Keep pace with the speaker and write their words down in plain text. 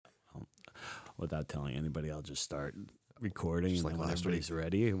without telling anybody, I'll just start recording, Just and like then when last everybody's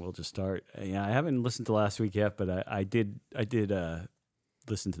ready, and we'll just start. Yeah, I haven't listened to last week yet, but I did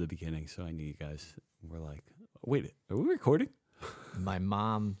listen to the beginning, so I knew you guys were like, wait, are we recording? My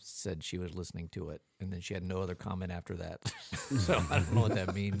mom said she was listening to it, and then she had no other comment after that. So I don't know what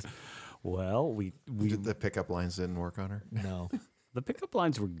that means. Well, we Did the pickup lines didn't work on her? No. the pickup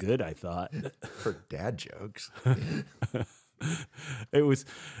lines were good, I thought. For dad jokes. It was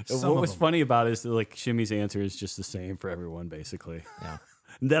Some what of was them. funny about it is that, like, Shimmy's answer is just the same for everyone, basically. Yeah.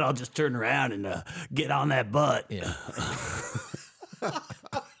 And then I'll just turn around and get on that butt. Yeah.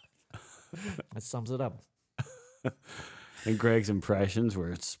 That sums it up. And Greg's impressions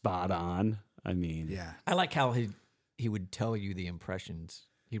were spot on. I mean, Yeah. I like how he would tell you the impressions.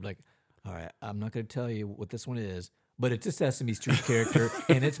 He'd be like, all right, I'm not going to tell you what this one is, but it's a Sesame Street character,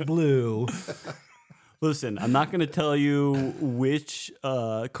 and it's blue. listen, I'm not going to tell you which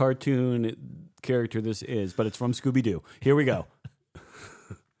cartoon character this is, but it's from Scooby-Doo. Here we go.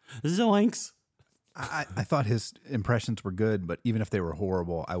 Zoinks. I thought his impressions were good, but even if they were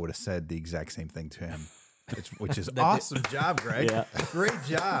horrible, I would have said the exact same thing to him. Which is awesome job, Greg. Yeah. Great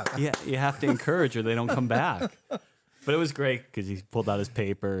job. Yeah, you have to encourage or they don't come back. But it was great because he pulled out his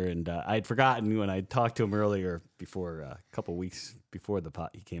paper, and I had forgotten when I talked to him earlier, before a couple weeks before the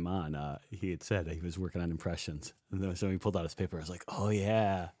pot he came on. He had said he was working on impressions, and then, so he pulled out his paper. I was like, "Oh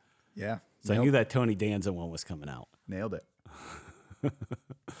yeah!" Yeah. So I knew that Tony Danza one was coming out. Nailed it.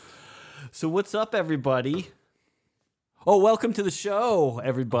 So what's up, everybody? Oh, welcome to the show,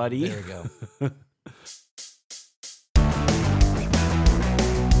 everybody. There we go.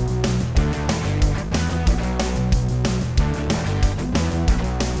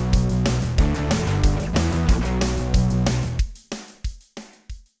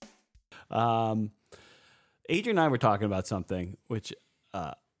 Adrian and I were talking about something, which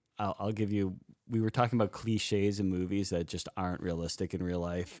I'll give you. We were talking about cliches in movies that just aren't realistic in real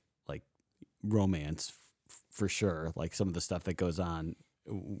life, like romance, for sure. Like some of the stuff that goes on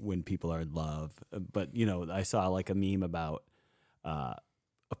when people are in love. But, you know, I saw like a meme about a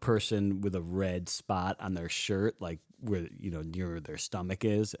person with a red spot on their shirt, like where, you know, near their stomach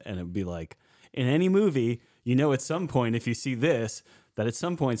is. And it would be like, in any movie, you know, at some point, if you see this, that at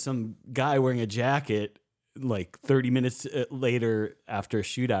some point, some guy wearing a jacket, like 30 minutes later after a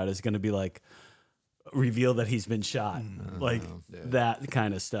shootout, is going to be like, reveal that he's been shot, like that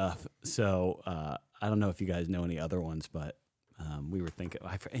kind of stuff. So I don't know if you guys know any other ones, but we were thinking,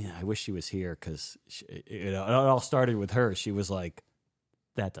 I wish she was here because it all started with her. She was like,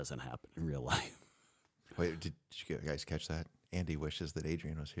 that doesn't happen in real life. Wait, did you guys catch that? Andy wishes that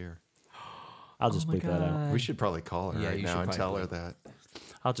Adrian was here. I'll just my bleep that out. God. We should probably call her Yeah, right you now should and tell her probably that.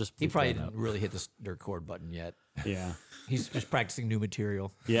 I'll just He bleep probably that out. didn't really hit the record button yet. Yeah. He's just practicing new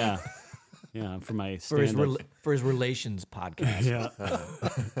material Yeah. Yeah. For my for his stand-up. for his relations podcast Yeah.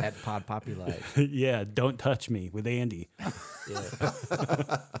 at Pod Populi. Yeah. Don't touch me with Andy.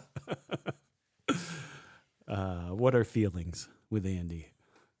 Yeah. What are feelings with Andy?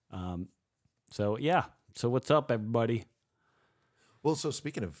 So yeah. So what's up, everybody? Well, so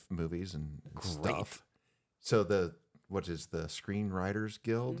speaking of movies and stuff, so the Screenwriters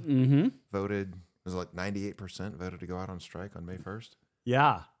Guild voted, was it like 98% voted to go out on strike on May 1st?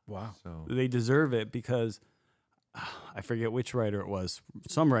 Yeah. Wow. So They deserve it because I forget which writer it was.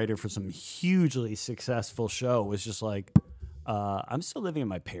 Some writer for some hugely successful show was just like, I'm still living in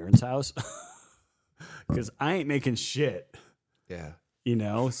my parents' house because I ain't making shit, yeah, you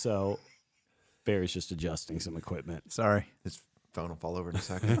know? So Barry's just adjusting some equipment. Sorry. his phone will fall over in a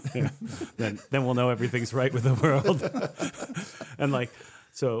second. Then we'll know everything's right with the world. And like,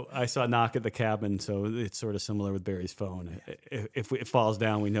 so I saw Knock at the Cabin, so it's sort of similar with Barry's phone. If it falls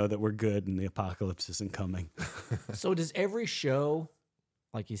down, we know that we're good and the apocalypse isn't coming. So does every show,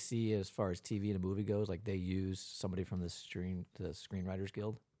 like you see as far as TV and a movie goes, like they use somebody from the Screenwriters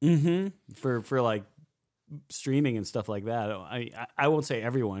Guild? Mm-hmm. For like streaming and stuff like that. I won't say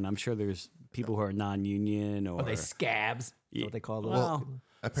everyone. I'm sure there's people who are non-union or Are they scabs? Is that what they call those? Well,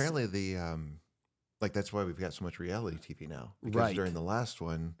 Apparently the like that's why we've got so much reality TV now. Because Right. during the last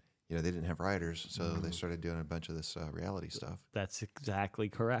one, you know, they didn't have writers, so they started doing a bunch of this reality stuff. that's exactly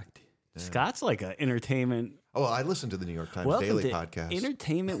correct. Scott's like an entertainment. Oh, well, I listened to the New York Times Welcome Daily to podcast.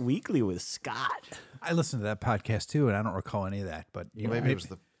 Entertainment Weekly with Scott. I listened to that podcast too, and I don't recall any of that. But Maybe it was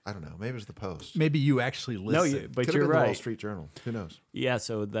the I don't know. Maybe it was the Post. maybe you actually listened. But Could have you're been the Wall right. Street Journal. Who knows? Yeah,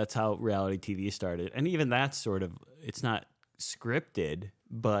 so that's how reality TV started. And even that's sort of, it's not scripted,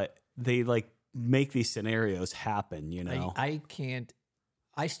 but they like make these scenarios happen, you know? I can't.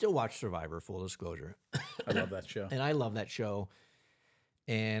 I still watch Survivor, full disclosure. I love that show. And I love that show.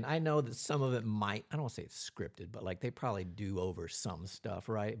 And I know that some of it might, I don't want to say it's scripted, but like they probably do over some stuff,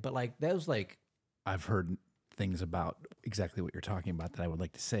 right? But like those like, I've heard things about exactly what you're talking about that I would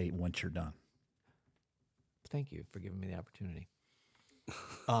like to say once you're done. thank you for giving me the opportunity.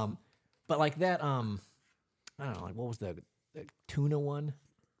 But like that, I don't know, like what was the tuna one?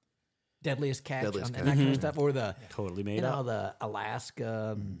 Deadliest catch, Deadliest and that kind of stuff, or the Totally made you know up. the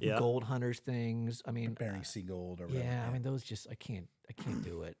Alaska Yeah. gold hunters things. I mean, Bering Sea Gold or whatever. yeah, I mean those just I can't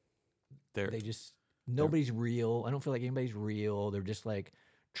do it. They're They just nobody's real. I don't feel like anybody's real. They're just like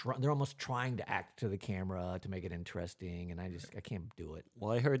they're almost trying to act to the camera to make it interesting, and I can't do it.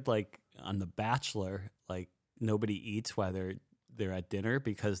 well, I heard like on The Bachelor, like nobody eats while they're at dinner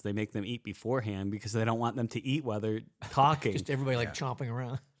because they make them eat beforehand because they don't want them to eat while they're talking. Just everybody like chomping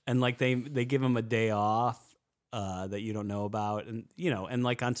around. And like they give them a day off that you don't know about, and and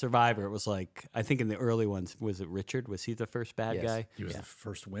like on Survivor, it was like I think in the early ones, was it Richard? Was he the first bad Yes. guy? He was the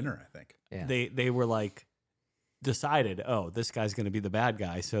first winner, I think. Yeah. They were like decided, oh, this guy's going to be the bad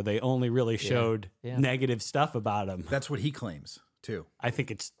guy, so they only really showed Yeah. negative stuff about him. That's what he claims too. I think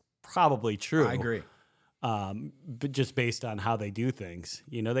it's probably true. I agree. But just based on how they do things,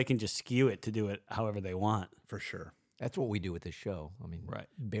 they can just skew it to do it however they want. For sure. That's what we do with this show. I mean, Right.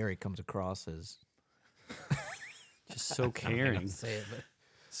 Barry comes across as Just so I don't caring. say it, but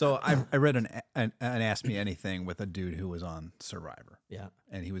So I read an Ask Me Anything with a dude who was on Survivor. yeah,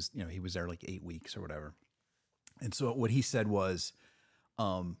 And he was there like 8 weeks or whatever. And so what he said was,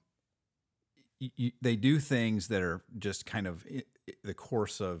 they do things that are just kind of the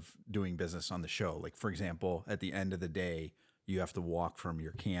course of doing business on the show. Like, for example, at the end of the day, you have to walk from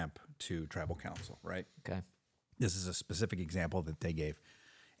your camp to tribal council, right? okay, This is a specific example that they gave.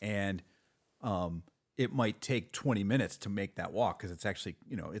 And it might take 20 minutes to make that walk because it's actually,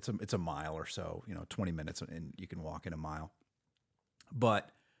 it's a mile or so, 20 minutes and you can walk in a mile.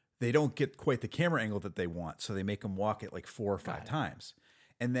 But they don't get quite the camera angle that they want. So they make them walk it like 4 or 5 times.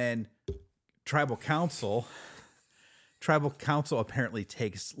 And then tribal council apparently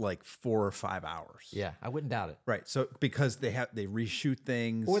takes like 4 or 5 hours. yeah, I wouldn't doubt it. Right. So because they reshoot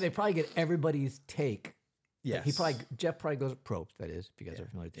things. Or they probably get everybody's take. Yes. Jeff probably goes Probst, that is, if you guys are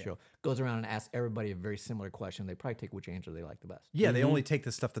familiar with the show, goes around and asks everybody a very similar question. They probably take which answer they like the best. Yeah, they only take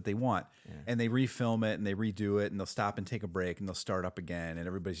the stuff that they want, and they refilm it and they redo it, and they'll stop and take a break, and they'll start up again, and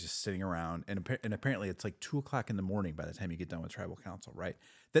everybody's just sitting around. And apparently, it's like 2:00 in the morning by the time you get done with tribal council, right?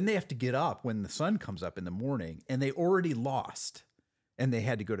 Then they have to get up when the sun comes up in the morning, and they already lost, and they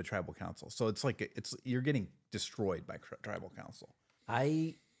had to go to tribal council. So it's like you're getting destroyed by tribal council.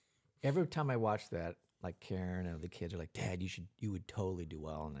 Every time I watch that, like Karen and the kids are like, Dad, you would totally do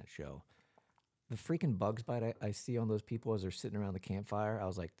well on that show. The freaking bugs bite I see on those people as they're sitting around the campfire, I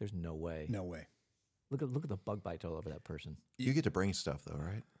was like, there's no way. No way. Look at the bug bites all over that person. You get to bring stuff though,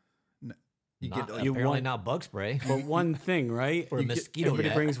 right? Apparently not bug spray. But one thing, right? Or a mosquito Everybody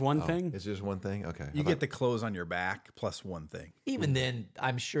net. brings one Oh, thing. it's just one thing. Okay. You get the clothes on your back plus one thing. Even then,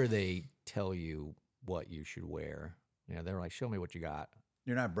 I'm sure they tell you what you should wear. They're like, show me what you got.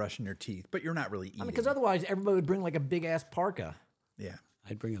 You're not brushing your teeth, but you're not really eating. Because otherwise, everybody would bring like a big ass parka. Yeah.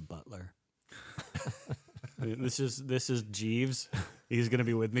 I'd bring a butler. This is Jeeves. He's going to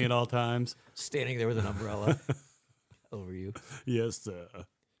be with me at all times. Standing there with an umbrella over you. Yes, sir.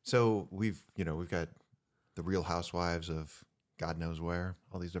 So we've got the Real Housewives of God knows where,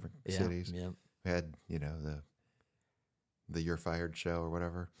 all these different cities. Yeah. We had the You're Fired show or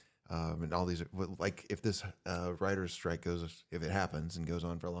whatever, and all these. Like if this writers' strike if it happens and goes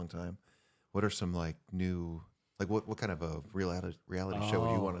on for a long time, what are some like new what kind of a reality show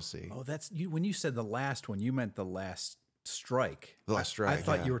would you want to see? Oh, that's you. When you said the last one, you meant the last strike. The last strike. I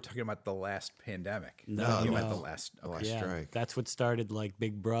thought yeah. you were talking about the last pandemic. No, you no. meant the last. The last Yeah, strike. that's what started like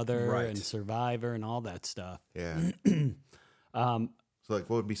Big Brother Right. and Survivor and all that stuff. Yeah. Um, So like,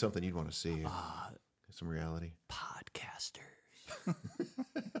 what would be something you'd want to see? Some reality. podcasters.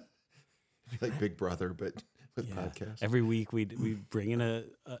 Like Big Brother, but with Yeah. podcasts. Every week we'd bring in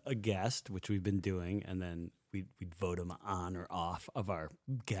a guest, which we've been doing, and then we'd vote them on or off of our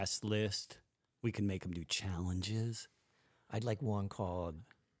guest list. We can make them do challenges. I'd like one called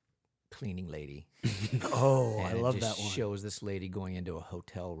Cleaning Lady. Oh, And I love it just that one. shows this lady going into a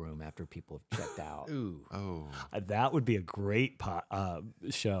hotel room after people have checked out. Ooh. Oh, That would be a great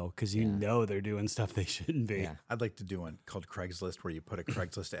show because you know they're doing stuff they shouldn't be. Yeah. I'd like to do one called Craigslist, where you put a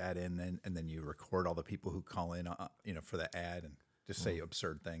Craigslist ad in, and then you record all the people who call in, for the ad, and just say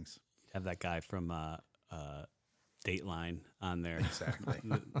absurd things. Have that guy from Dateline on there. Exactly.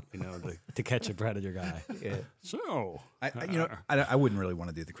 The To Catch a Predator guy. Yeah. So I wouldn't really want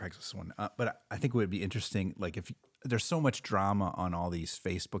to do the Craigslist one, but I think it would be interesting. Like if there's so much drama on all these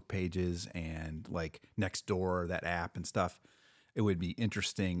Facebook pages and like Nextdoor, that app and stuff. It would be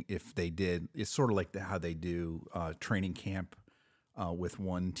interesting if they did. It's sort of like how they do training camp with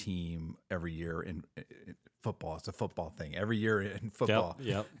one team every year in football. It's a football thing. Every year in football,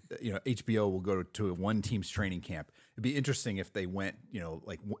 Yep. HBO will go to one team's training camp. It'd be interesting if they went,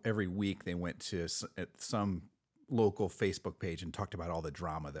 like every week they went to some local Facebook page and talked about all the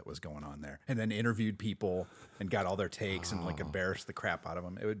drama that was going on there, and then interviewed people and got all their takes and like embarrassed the crap out of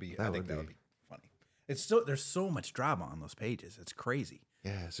them. It would be. I think that would be funny. It's so there's so much drama on those pages. It's crazy.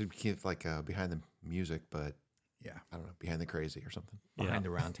 Yeah, so you can't like behind the music, but Yeah. I don't know, behind the crazy or something. Behind the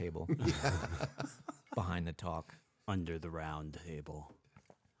round table. Behind the talk. Under the round table.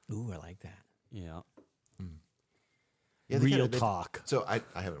 Ooh, I like that. Yeah. Yeah, they Real kinda- they- talk. So I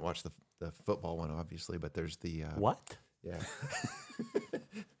haven't watched the football one, obviously, but there's the What? Yeah.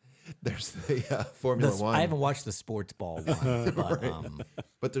 There's the Formula One. I haven't watched the sports ball one, but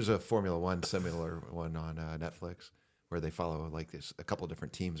But there's a Formula One similar one on Netflix where they follow like this a couple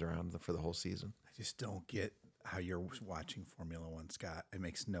different teams around for the whole season. I just don't get how you're watching Formula One, Scott. It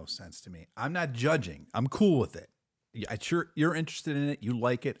makes no sense to me. I'm not judging. I'm cool with it. You're interested in it. You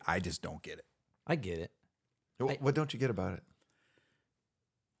like it. I just don't get it. I get it. What don't you get about it?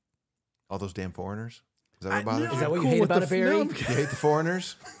 All those damn foreigners? Is that what bothers Is you? that what you cool hate with about the it, Barry? You hate the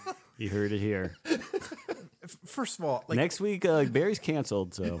foreigners? You heard it here. First of all, like, Next week, Barry's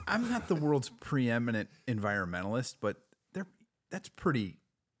canceled. So I'm not the world's preeminent environmentalist, but that's pretty.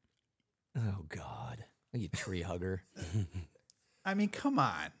 Oh, God. You tree hugger. I mean, come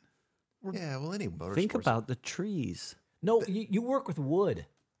on. Yeah, well, any motorsports. think about the trees. No, you work with wood.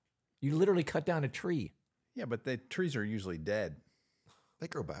 You literally cut down a tree. Yeah, but the trees are usually dead. They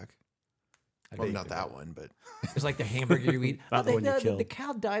grow back. I Well, bet not you that one, but It's like the hamburger you eat. Not the one you the killed.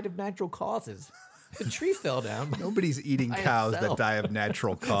 cow died of natural causes. The tree fell down. Nobody's eating By cows that itself. die of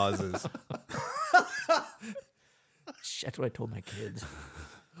natural causes. That's what I told my kids.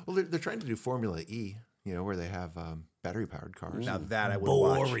 well, they're trying to do Formula E, where they have battery powered cars. Now that I would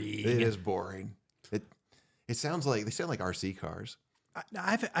watch. Boring. It is boring. It sounds like they sound like RC cars.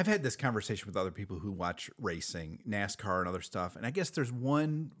 I've had this conversation with other people who watch racing, NASCAR and other stuff, and I guess there's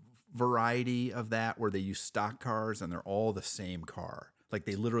one variety of that where they use stock cars and they're all the same car. Like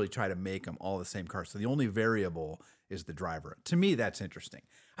they literally try to make them all the same car. So the only variable is the driver. To me, that's interesting.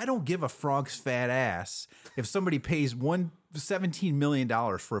 I don't give a frog's fat ass if somebody pays $17 million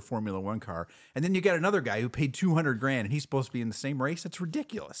for a Formula One car, and then you got another guy who paid $200,000 and he's supposed to be in the same race. That's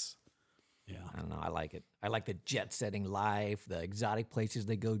ridiculous. Yeah. I don't know. I like it. I like the jet setting life, the exotic places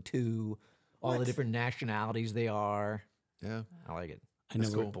they go to, all the different nationalities they are. Yeah. I like it. I know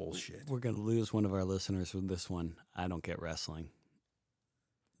That's bullshit. we're going to lose one of our listeners with this one. I don't get wrestling.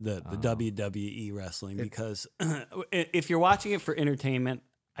 The WWE wrestling, because if you're watching it for entertainment,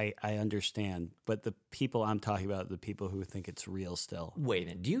 I understand. But the people I'm talking about, the people who think it's real still. Wait a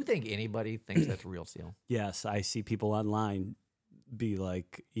minute. Do you think anybody thinks that's real steel? Yes, I see people online be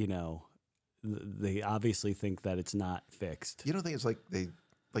like, they obviously think that it's not fixed. You don't think it's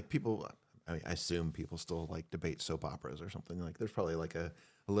like people, I assume people still like debate soap operas or something. Like there's probably like a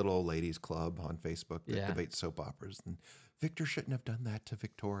little old ladies club on Facebook that Yeah. debates soap operas. And Victor shouldn't have done that to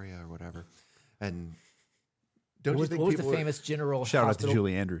Victoria or whatever. And don't you think What was the people famous general Shout hospital? out to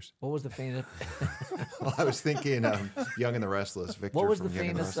Julie Andrews. What was the famous? Well, I was thinking Young and the Restless. Victor What was the from Young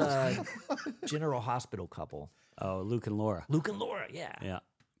and famous Restless. General Hospital couple? Oh, Luke and Laura. Luke and Laura. Yeah. Yeah,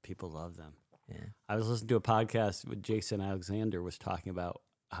 people love them. Yeah. I was listening to a podcast with Jason Alexander was talking about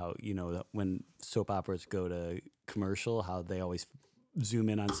how, that when soap operas go to commercial, how they always zoom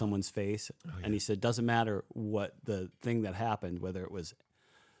in on someone's face. And he said, doesn't matter what the thing that happened, whether it was,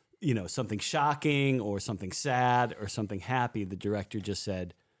 something shocking or something sad or something happy, the director just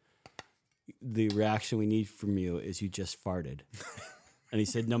said, the reaction we need from you is you just farted. And he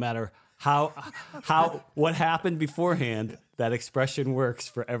said, no matter how what happened beforehand, that expression works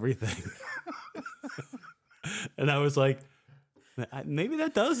for everything. And I was like, maybe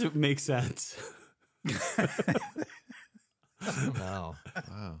that does make sense. No.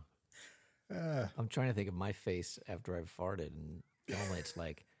 Wow. I'm trying to think of my face after I've farted, and normally it's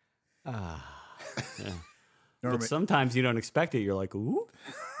like, Yeah. Norman- But sometimes you don't expect it. You're like, ooh.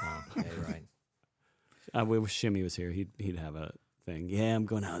 oh, okay, right. I wish Shimmy was here. He'd have a thing. Yeah, I'm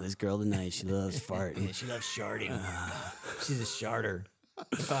going out with this girl tonight. She loves farting. Yeah, she loves sharding. She's a sharder.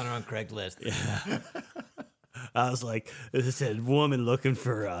 I found her on Craigslist. Yeah. I was like, it said woman looking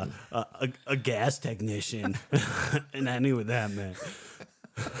for a gas technician. And I knew what that meant.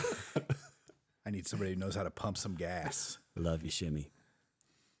 I need somebody who knows how to pump some gas. Love you, Shimmy.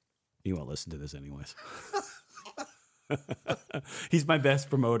 You won't listen to this anyways. He's my best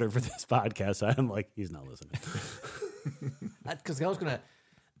promoter for this podcast. I'm like, he's not listening. Because I was gonna.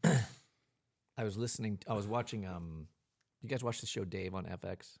 I was watching. You guys watch the show Dave on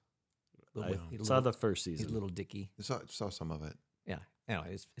FX? I saw the first He's season. Little Dicky. Saw some of it. Yeah.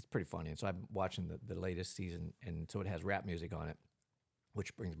 Anyway, it's pretty funny. And so I'm watching the latest season, and so it has rap music on it,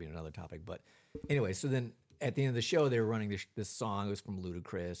 which brings me to another topic. But anyway, so then at the end of the show, they were running this song. It was from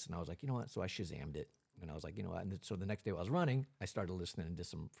Ludacris, and I was like, you know what? So I Shazammed it, and I was like, you know what? And so the next day while I was running, I started listening to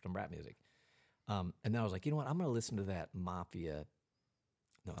some rap music. And then I was like, you know what? I'm going to listen to that Mafia,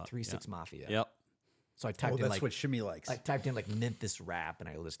 3-6 Mafia. Yep. So I typed in that's like what Shimmy likes. I typed in like Memphis rap, and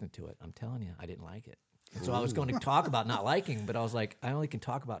I listened to it. I'm telling you, I didn't like it. And so I was going to talk about not liking, but I was like, I only can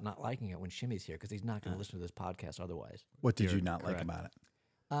talk about not liking it when Shimmy's here because he's not going to listen to this podcast otherwise. What did you not like about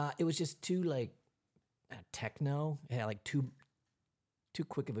it? It was just too like techno. It had like too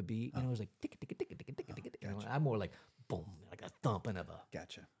quick of a beat. You know, it was like tick tick tick tick tick tick. I'm more like boom, like a thumping of a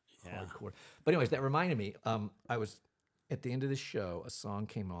Gotcha. hardcore. But anyways, that reminded me. I was at the end of the show. A song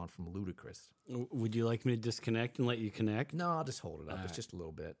came on from Ludacris. Would you like me to disconnect and let you connect? No, I'll just hold it up. It's just a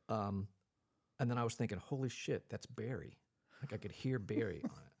little bit. And then I was thinking, holy shit, that's Barry. Like I could hear Barry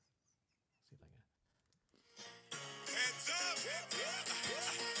on it. See if I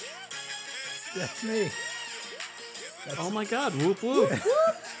can. That's me. Oh my God! Whoop whoop! I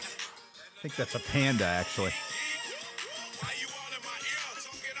think that's a panda, actually.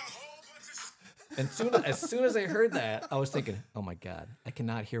 And as soon as I heard that, I was thinking, oh my God, I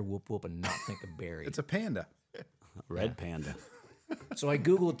cannot hear whoop whoop and not think of Barry. It's a panda. Red panda. So I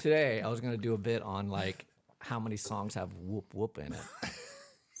Googled today, I was going to do a bit on like how many songs have whoop whoop in it.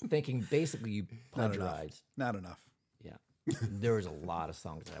 Thinking basically you pudge rides. Not enough. Yeah. There's a lot of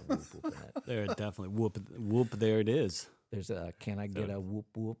songs that have whoop whoop in it. There are definitely whoop. There it is. There's a Can I Get a Whoop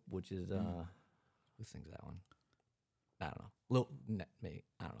Whoop, which is, who sings that one? I don't know. Maybe.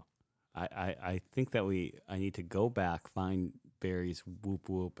 I don't know. I think that I need to go back, find Barry's whoop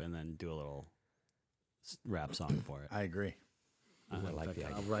whoop, and then do a little rap song for it. I agree. I like the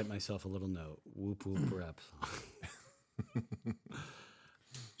I'll idea. write myself a little note. Whoop whoop rap song.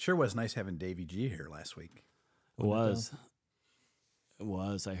 Sure was nice having Davey G here last week. It was. It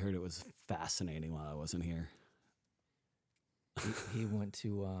was. I heard it was fascinating while I wasn't here. He went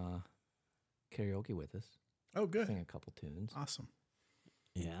to karaoke with us. Oh, good. Sang a couple tunes. Awesome.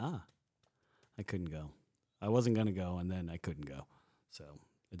 Yeah. I couldn't go. I wasn't going to go, and then I couldn't go. So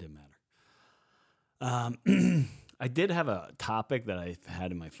it didn't matter. I did have a topic that I've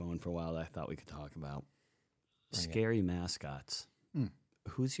had in my phone for a while that I thought we could talk about. Scary mascots.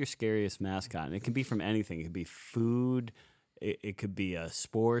 Who's your scariest mascot? And it can be from anything. It could be food. It could be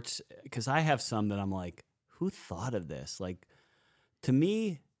sports. Because I have some that I'm like, who thought of this? Like, to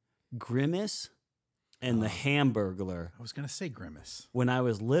me, Grimace and the Hamburglar, I was going to say Grimace. when I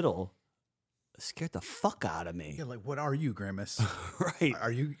was little, scared the fuck out of me. Yeah, like, what are you, Grimace? Right.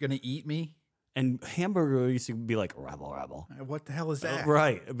 Are you going to eat me? And Hamburger used to be like, rebel, rebel. What the hell is that?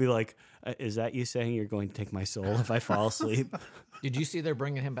 Right. It'd be like, is that you saying you're going to take my soul if I fall asleep? Did you see they're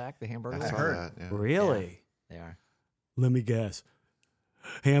bringing him back, the Hamburger? I saw heard. that. Yeah. Really? They are. Let me guess.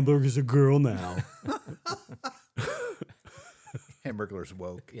 Hamburger's a girl now. Hamburglar's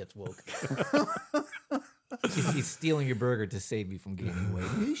woke. Yeah, it's woke. He's stealing your burger to save you from gaining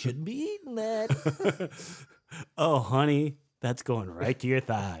weight. You shouldn't be eating that. Oh, honey, that's going right to your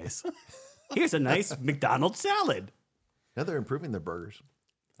thighs. Here's a nice McDonald's salad. Now they're improving their burgers.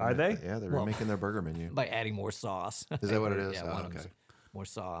 Are they? Yeah, they're remaking their burger menu. By adding more sauce. Is that what it is? Yeah, Oh, one of okay. them's more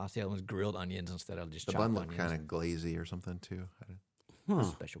sauce. The other one's grilled onions instead of just The chopped bun looked onions. kind of glazy or something too.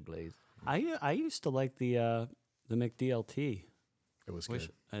 Special glaze. I used to like the McDLT. It was good.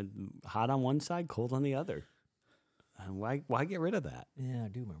 Hot on one side, cold on the other. Why get rid of that? Yeah, I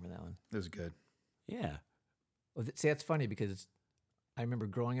do remember that one. It was good. Yeah. Well, see, that's funny because I remember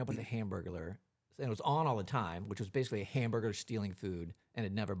growing up with a Hamburglar, and it was on all the time, which was basically a hamburger stealing food, and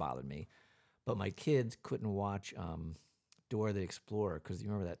it never bothered me. But my kids couldn't watch Dora the Explorer because you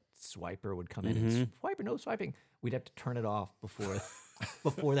remember that swiper would come in and swiper, no swiping. We'd have to turn it off before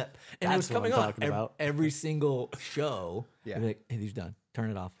that. And it was That's what coming I'm on talking about. every single show. Yeah. They'd be like, hey, he's done.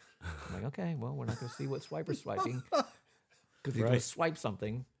 Turn it off. I'm like, okay, well, we're not going to see what swiper's swiping because he's going to Right. swipe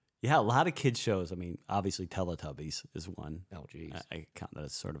something. Yeah, a lot of kids shows. I mean, obviously Teletubbies is one. Oh, geez. I count that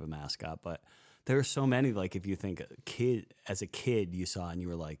as sort of a mascot, but there are so many. Like if you think as a kid, you saw and you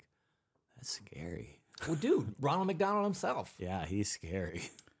were like, "That's scary." Well, dude, Ronald McDonald himself. Yeah, he's scary.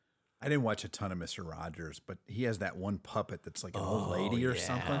 I didn't watch a ton of Mr. Rogers, but he has that one puppet that's like an old lady or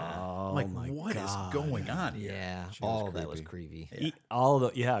something. I'm like, my what is God. going on here? Yeah, all that was creepy.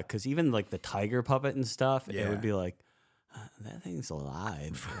 Because even like the tiger puppet and stuff, it would be like, That thing's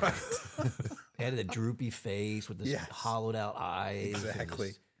alive. It had a droopy face with this Yes. hollowed out eyes. and Exactly.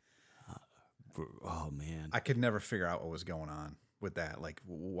 this- Oh man. I could never figure out what was going on with that. Like,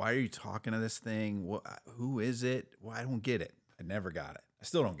 why are you talking to this thing? What? Who is it? Well, I don't get it. I never got it. I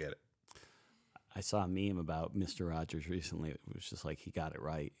still don't get it. I saw a meme about Mr. Rogers recently. It was just like he got it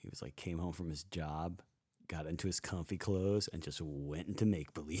right. He was like came home from his job, got into his comfy clothes, and just went into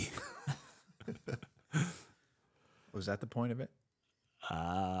make believe. Was that the point of it?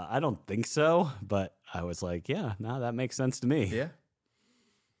 I don't think so, but I was like, yeah, no, that makes sense to me. Yeah.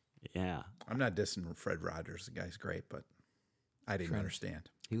 Yeah. I'm not dissing Fred Rogers. The guy's great, but I didn't understand.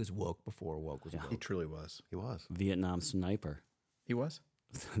 He was woke before woke was He woke. truly was. He was. Vietnam sniper. He was?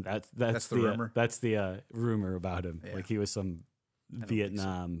 That's the rumor? That's the rumor about him. Yeah. Like he was some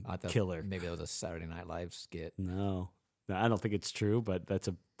Vietnam I thought killer. maybe that was a Saturday Night Live skit. No, I don't think it's true, but that's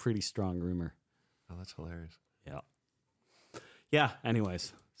a pretty strong rumor. Oh, that's hilarious. Yeah. Yeah.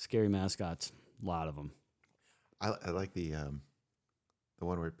 Anyways, scary mascots. A lot of them. I like the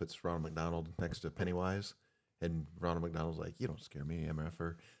one where it puts Ronald McDonald next to Pennywise, and Ronald McDonald's like, "You don't scare me,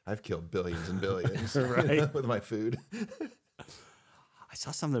 MFer. I've killed billions and billions Right. with my food." I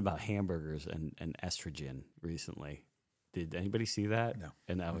saw something about hamburgers and estrogen recently. Did anybody see that? No.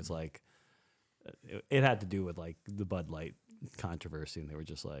 And I was like, it had to do with like the Bud Light controversy, and they were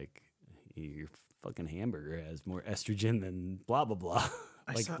just like, your fucking hamburger has more estrogen than blah blah blah,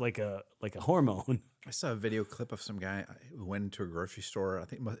 like a hormone. I saw a video clip of some guy who went into a grocery store. I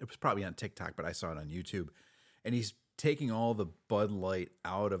think it was probably on TikTok, but I saw it on YouTube. And he's taking all the Bud Light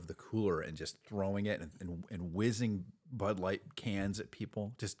out of the cooler and just throwing it and whizzing Bud Light cans at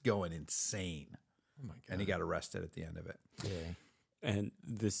people, just going insane. Oh my god! And he got arrested at the end of it. Yeah. And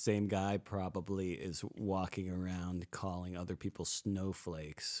this same guy probably is walking around calling other people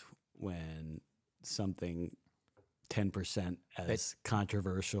snowflakes when something 10% as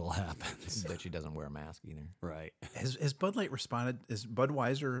controversial happens. Bet she doesn't wear a mask either. Right. Has Bud Light responded? Has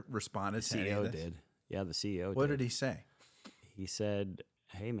Budweiser responded to any of CEO this? did. Yeah, the CEO What did. did he say? He said,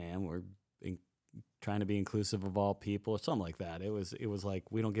 "Hey man, we're trying to be inclusive of all people," or something like that. It was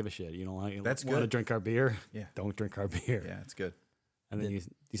like, we don't give a shit. You don't want That's to good. drink our beer? Yeah. Don't drink our beer. Yeah, it's good. And then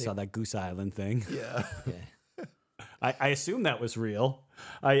you saw that Goose Island thing. Yeah. Yeah. I assume that was real.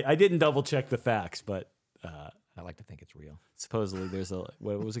 I didn't double check the facts, but I like to think it's real. supposedly there's a,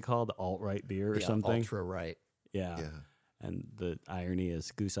 what was it called? Alt-right beer or something? Ultra right. Yeah. Yeah. And the irony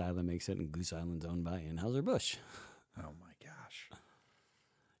is Goose Island makes it, and Goose Island's owned by Anheuser-Busch. Oh my gosh.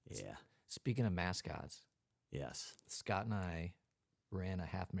 Yeah. Speaking of mascots, Yes. Scott and I ran a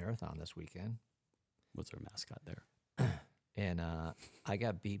half marathon this weekend, What's our mascot there? and I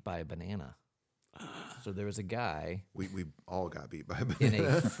got beat by a banana. So there was a guy We all got beat by a in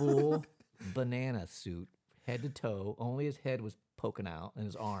banana. a full banana suit, head to toe. Only his head was poking out and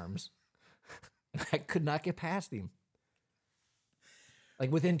his arms. I could not get past him.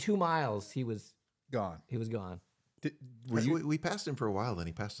 Like within 2 miles, he was Gone. gone. We passed him for a while, then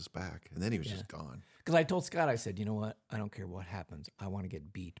he passed us back, and then he was just gone. Because I told Scott, I said, you know what? I don't care what happens. I want to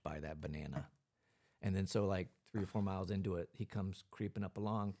get beat by that banana. And then so like 3 or 4 miles into it, he comes creeping up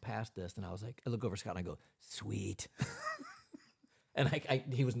along past us, and I was like, I look over at Scott and I go, sweet. And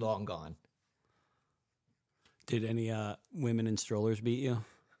he was long gone. Did any women in strollers beat you?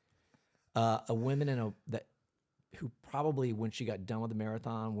 A woman who probably when she got done with the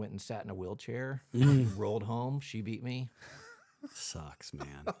marathon went and sat in a wheelchair, rolled home. She beat me. Sucks,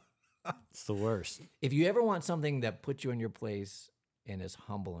 man. It's the worst. If you ever want something that puts you in your place and is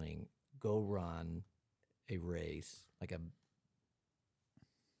humbling, go run a race, like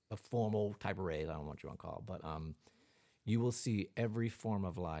a formal type of race. I don't know what you want to call it, but you will see every form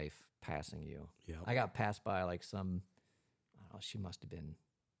of life passing you. Yep. I got passed by like some. I don't know, she must have been.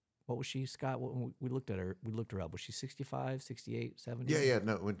 What was she, Scott? We looked at her. We looked her up. Was she 65, 68, 70? Yeah.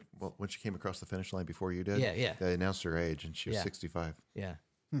 No, when she came across the finish line before you did, Yeah. they announced her age, and she was Yeah. 65. Yeah.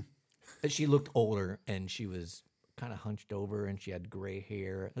 But she looked older, and she was kind of hunched over, and she had gray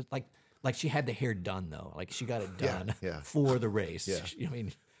hair. It's like she had the hair done though. Like she got it Yeah, done yeah. for the race. Yeah. I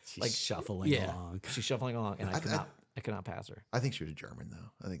mean, She's like shuffling yeah, along. she's shuffling along, and I could not pass her. I think she was German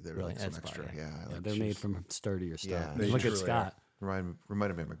though. I think there was Really? like some That's extra. fine, Yeah, Yeah, like they're she made was- from sturdier stuff. Yeah, they Look at truly Scott.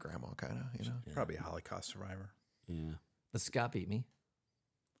 reminded me of my grandma, kind of. You know. Probably a Holocaust survivor. Yeah. But Scott beat me.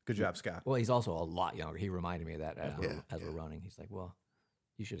 Good job, Scott. Well, he's also a lot younger. He reminded me of that as, Yeah. we're running. He's like, well,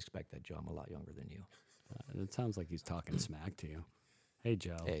 you should expect that, Joe. I'm a lot younger than you. It sounds like he's talking smack to you. Hey,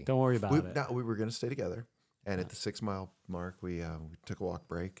 Joe. Hey. Don't worry about it. We were going to stay together, and at the 6 mile mark, we took a walk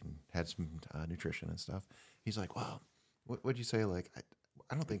break and had some nutrition and stuff. He's like, "Wow, what'd you say?" Like,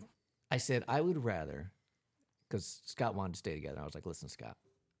 I don't think. I said, I would rather because Scott wanted to stay together. I was like, listen, Scott,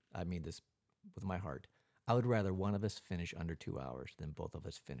 I mean this with my heart. I would rather one of us finish under 2 hours than both of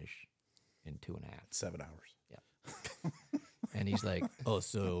us finish in 2.5. 7 hours. Yeah. And he's like, oh,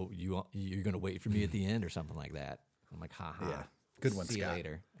 so you're going to wait for me at the end or something like that. I'm like, ha ha. Yeah. Good one, See you Scott.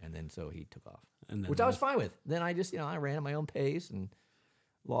 later. And then so he took off, And then which I was fine with. Then I just, I ran at my own pace and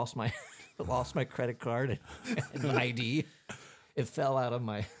lost my credit card and my ID. It fell out of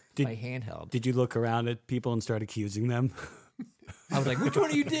my handheld. Did you look around at people and start accusing them? I was like, which one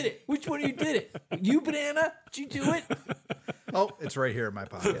of you did it? Which one of you did it? You, Banana? Did you do it? Oh, it's right here in my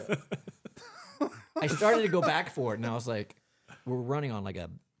pocket. I started to go back for it, and I was like, we're running on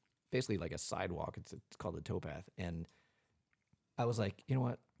basically like a sidewalk. It's called the towpath. And I was like, you know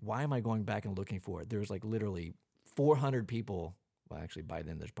what? Why am I going back and looking for it? There's like literally 400 people. Well, actually, by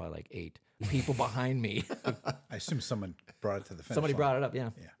then, there's probably like 8 people behind me. I assume someone brought it to the finish Somebody line. brought it up, yeah.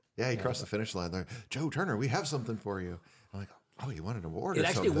 Yeah, he crossed the finish line there. Joe Turner, we have something for you. I'm like, oh, you want an award It or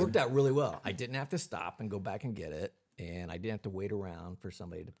actually something? worked out really well. I didn't have to stop and go back and get it, and I didn't have to wait around for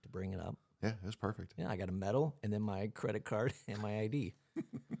somebody to bring it up. Yeah, it was perfect. Yeah, I got a medal and then my credit card and my ID.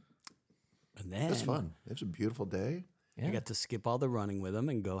 And then It was fun. It was a beautiful day. Yeah, I got to skip all the running with him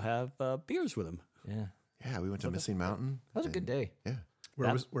and go have beers with him. yeah. Yeah, we went to Missing Mountain. That was a good day. Yeah.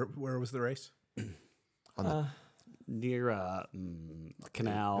 Where was the race? On the, Near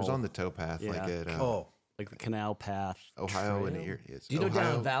canal. it was on the towpath, like Yeah. at like the canal path. Ohio and trail. Erie. It's Do you know down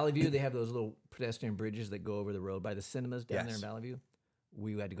Ohio. in Valley View, they have those little pedestrian bridges that go over the road by the cinemas down there in Yes. Valley View?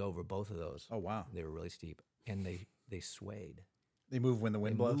 We had to go over both of those. Oh, wow. They were really steep, and they swayed. They move when the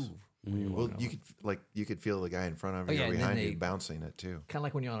wind They blows? move. Well, you could feel the guy in front of Oh, you yeah, or and then behind you they- bouncing it too. Kind of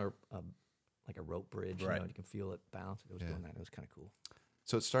like when you're on a rope bridge, Right. you can feel it bounce. It was doing that. It was kind of cool.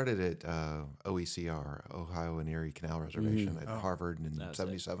 So it started at OECR, Ohio and Erie Canal Reservation at Harvard in That's it.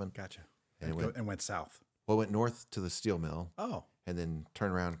 '77. Gotcha. And And, it went south. Well, it went north to the steel mill Oh, and then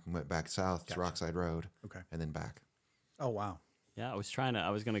turned around and went back south to Rockside Road. Okay. And then back. oh, wow. Yeah, I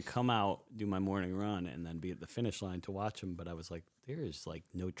was going to come out, do my morning run, and then be at the finish line to watch him. But I was like, there's like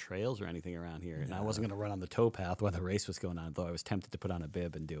no trails or anything around here. And I wasn't going to run on the towpath while the race was going on, though I was tempted to put on a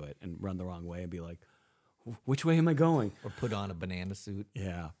bib and do it and run the wrong way and be like, which way am I going? Or put on a banana suit.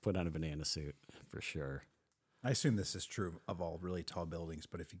 Yeah, put on a banana suit for sure. I assume this is true of all really tall buildings,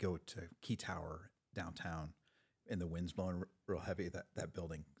 but if you go to Key Tower downtown and the wind's blowing real heavy, that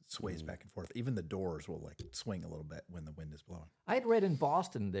building sways back and forth. Even the doors will like swing a little bit when the wind is blowing. I had read in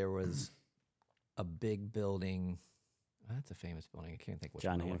Boston there was a big building. That's a famous building. I can't think what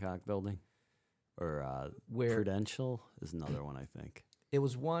John one it was. Hancock Building or Where- Prudential is another one, I think. It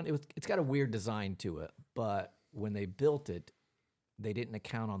was one. It's got a weird design to it, but when they built it, they didn't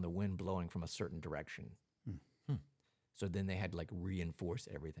account on the wind blowing from a certain direction. So then they had to like reinforce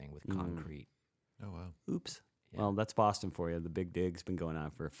everything with concrete. Oh, wow. Oops. Yeah. Well, that's Boston for you. The Big Dig's been going on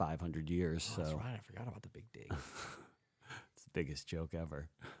for 500 years. Oh, So that's right. I forgot about the big dig. it's the biggest joke ever.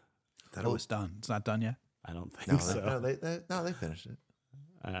 That it was done. It's not done yet. I don't think No, so. they finished it.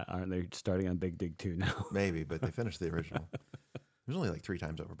 Aren't they starting on Big Dig 2 now? Maybe, but they finished the original. It was only like 3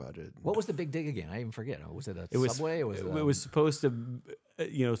 times over budget. What was the big dig again? I even forget. Was it a It was subway? Or was it was supposed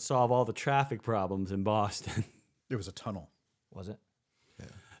to, solve all the traffic problems in Boston. It was a tunnel. Was it?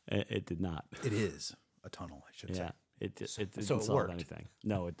 It did not. It is a tunnel, I should say. Yeah, it didn't So it solve worked. anything.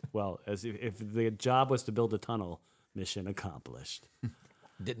 No, as if the job was to build a tunnel, mission accomplished.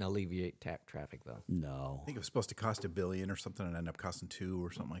 Didn't alleviate traffic though. No. I think it was supposed to cost $1 billion or something and end up costing 2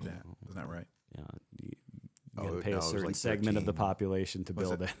 or something like that. Isn't that right? Yeah, you Oh, got to pay no, it a was certain like segment of the 13. population to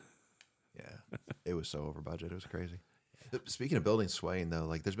build it. Yeah, it was so over budget. It was crazy. Speaking of buildings swaying, though,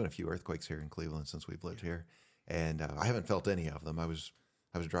 like there's been a few earthquakes here in Cleveland since we've lived here, and I haven't felt any of them. I was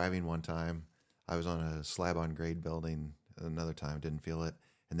driving one time. I was on a slab on grade building another time, didn't feel it,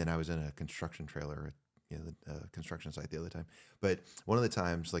 and then I was in a construction trailer at the construction site the other time. But one of the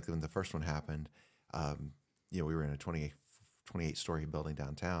times, like when the first one happened, we were in a 28-story building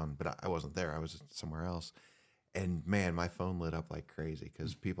downtown, but I wasn't there. I was somewhere else. And man, my phone lit up like crazy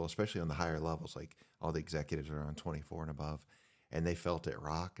because people, especially on the higher levels, like all the executives are on 24 and above, and they felt it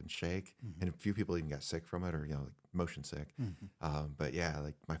rock and shake. And a few people even got sick from it or, like motion sick. But yeah,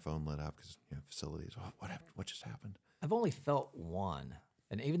 like my phone lit up because, facilities, what happened? What just happened? I've only felt one.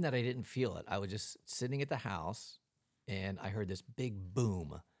 And even that I didn't feel it. I was just sitting at the house and I heard this big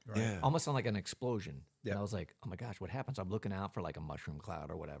boom. Yeah. Almost sounded like an explosion. Yeah. And I was like, oh my gosh, what happened? So I'm looking out for like a mushroom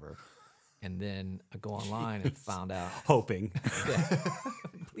cloud or whatever. And then I go online and found out, Hoping.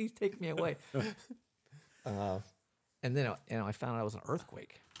 please take me away. And then I found out it was an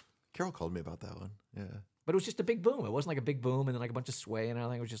earthquake. Carol called me about that one. Yeah. But it was just a big boom. It wasn't like a big boom and then like a bunch of sway and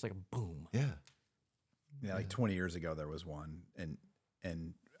everything. It was just like a boom. Yeah. Yeah, like 20 years ago there was one,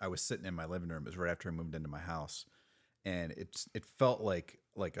 and I was sitting in my living room. It was right after I moved into my house, and it felt like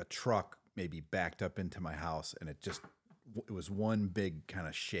a truck maybe backed up into my house, and it was one big kind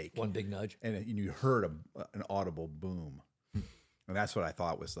of shake, One big nudge. and you heard an audible boom, and that's what I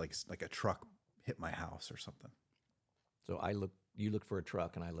thought was like a truck hit my house or something. So you looked for a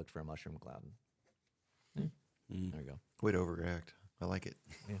truck, and I looked for a mushroom cloud. There you go. Way to overreact. I like it.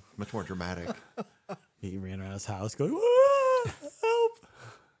 Yeah. Much more dramatic. He ran around his house going, "Whoa, help!"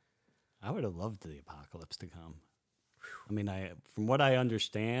 I would have loved the apocalypse to come. I mean, from what I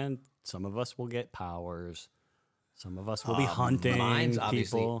understand, some of us will get powers. Some of us will be hunting Mine's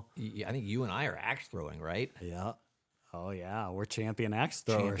obviously. people. I think you and I are axe throwing, right? Yeah. Oh, yeah. We're champion axe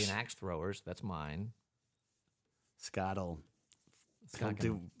throwers. Champion axe throwers. That's mine. Scott'll Scott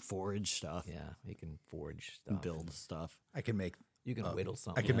do can, forage stuff, yeah, he can forge stuff. build stuff. I can make You can whittle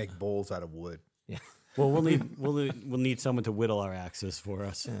something. I can make bowls out of wood. Yeah. Well, we'll need someone to whittle our axes for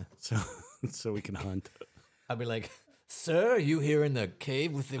us, so we can hunt. I'll be like, sir, you here in the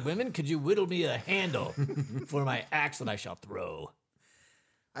cave with the women? Could you whittle me a handle for my axe that I shall throw?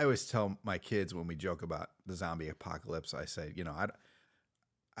 I always tell my kids when we joke about the zombie apocalypse, I say,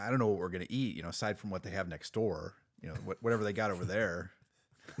 I don't know what we're going to eat, aside from what they have next door, whatever they got over there.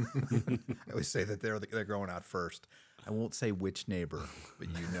 I always say that they're going out first. I won't say which neighbor, but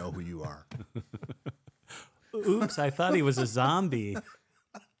you know who you are. Oops, I thought he was a zombie.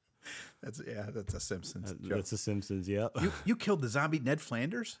 That's a Simpsons joke. That's a Simpsons, yeah. You killed the zombie Ned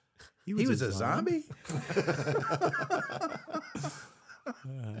Flanders? He He was a zombie?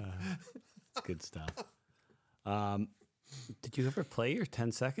 It's good stuff. Did you ever play your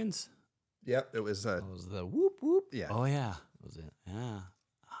 10 seconds? Yep, it was. That was the whoop whoop. Yeah. Oh, yeah. That was it. Yeah.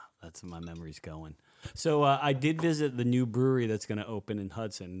 That's my memory's going. So I did visit the new brewery that's going to open in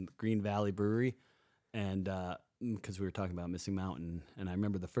Hudson, Green Valley Brewery, and because we were talking about Missing Mountain, and I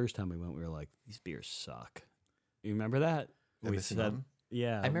remember the first time we went, we were like, these beers suck. You remember that? We Missing Mountain?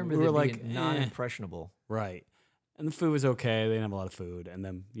 yeah. I remember we they were being like, non-impressionable. right. And the food was okay. They didn't have a lot of food. And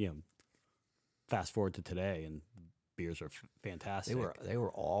then, fast forward to today, and beers are fantastic. They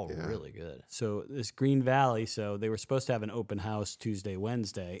were all Yeah. really good. So this Green Valley, so they were supposed to have an open house Tuesday,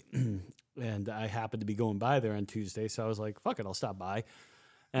 Wednesday, and I happened to be going by there on Tuesday, so I was like, fuck it, I'll stop by.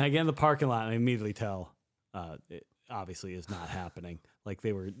 And I get in the parking lot, and I immediately tell it obviously is not happening. Like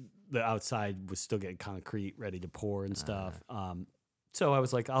the outside was still getting concrete, ready to pour and stuff. So I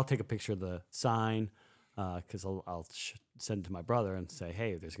was like, I'll take a picture of the sign, because I'll send it to my brother and say,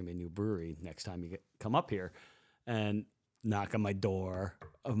 hey, there's going to be a new brewery next time you come up here. And knock on my door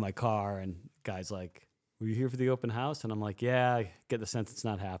of my car, and guy's like, were you here for the open house? And I'm like, yeah. I get the sense it's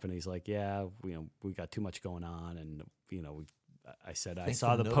not happening. He's like, yeah, we got too much going on, and I said, I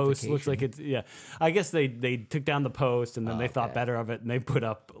saw the post. Looks like it's, yeah. I guess they took down the post, and then they thought better of it, and they put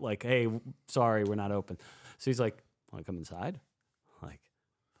up like, hey, sorry, we're not open. So he's like, want to come inside? I'm like,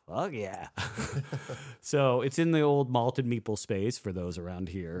 fuck yeah. So it's in the old Malted Meeple space for those around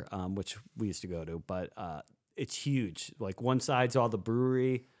here, which we used to go to, but it's huge. Like one side's all the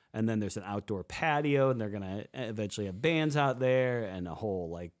brewery, and then there's an outdoor patio, and they're gonna eventually have bands out there and a whole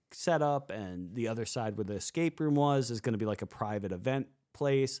like setup. And the other side where the escape room is gonna be like a private event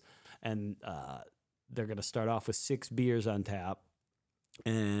place, and they're gonna start off with 6 beers on tap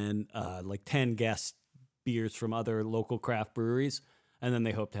and like 10 guest beers from other local craft breweries. And then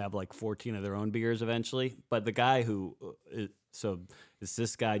they hope to have like 14 of their own beers eventually. But the guy it's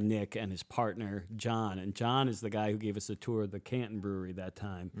this guy, Nick, and his partner, John. And John is the guy who gave us a tour of the Canton Brewery that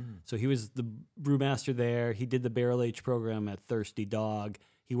time. So he was the brewmaster there. He did the barrel age program at Thirsty Dog.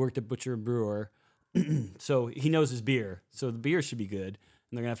 He worked at Butcher and Brewer. So he knows his beer. So the beer should be good.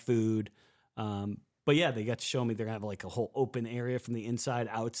 And they're going to have food. But yeah, they got to show me they're going to have like a whole open area from the inside,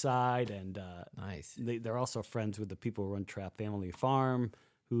 outside. And Nice. they're also friends with the people who run Trap Family Farm,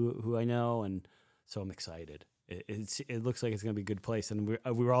 who I know. And so I'm excited. It looks like it's going to be a good place. And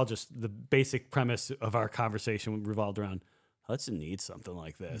we were all just, the basic premise of our conversation revolved around Hudson needs something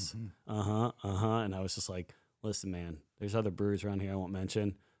like this. And I was just like, listen, man, there's other breweries around here I won't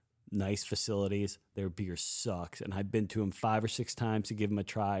mention. Nice facilities. Their beer sucks. And I've been to them 5 or 6 times to give them a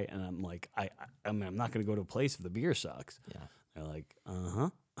try. And I'm like, I'm not going to go to a place if the beer sucks. Yeah. They're like,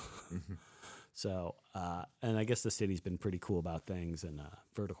 So, and I guess the city's been pretty cool about things. And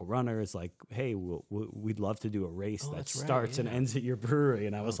Vertical Runner is like, hey, we'd love to do a race that that's right, starts and yeah. ends at your brewery.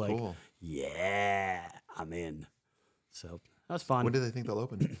 And I was like, cool. yeah, I'm in. So that was fun. When do they think they'll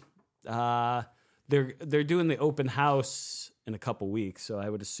open? They're doing the open house in a couple weeks, so I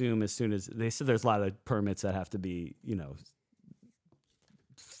would assume as soon as they said there's a lot of permits that have to be,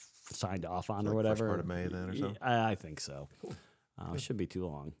 signed off on So or like first whatever. part of May then or so? I think so. It shouldn't be too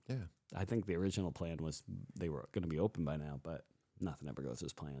long. Yeah. I think the original plan was they were going to be open by now, but nothing ever goes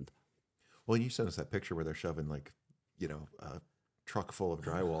as planned. Well, you sent us that picture where they're shoving like, a truck full of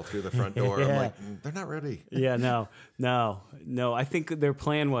drywall through the front door. I'm Yeah. like, they're not ready. Yeah, no. I think their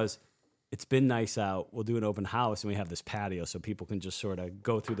plan was, it's been nice out. We'll do an open house, and we have this patio, so people can just sort of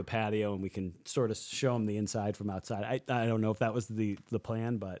go through the patio, and we can sort of show them the inside from outside. I don't know if that was the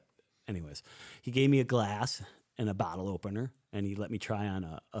plan, but anyways, he gave me a glass and a bottle opener, and he let me try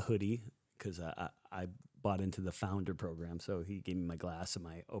on a hoodie because I bought into the founder program. So he gave me my glass and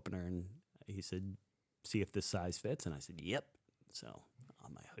my opener, and he said, "See if this size fits," and I said, "Yep." So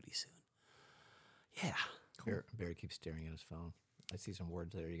on my hoodie soon. Yeah. Barry keeps staring at his phone. I see some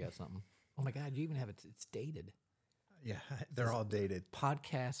words there. You got something? Oh my God! You even have it. It's dated. Yeah, they're all dated.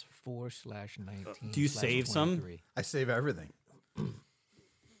 Podcast 4/19. Do you save some? I save everything.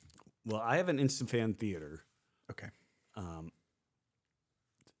 Well, I have an Instant Fan Theater. Okay.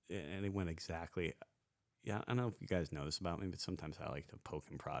 And it went exactly. Yeah, I don't know if you guys know this about me, but sometimes I like to poke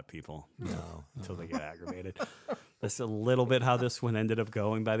and prod people until they get aggravated. That's a little bit how this one ended up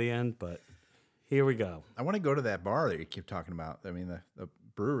going by the end, but here we go. I want to go to that bar that you keep talking about. I mean, the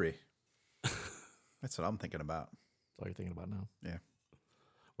brewery. That's what I'm thinking about. That's all you're thinking about now. Yeah.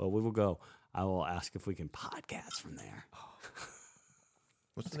 Well, we will go. I will ask if we can podcast from there.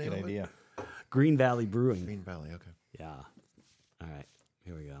 What's That's the a name good of it? idea. Green Valley Brewing. Green Valley. Okay. Yeah. All right.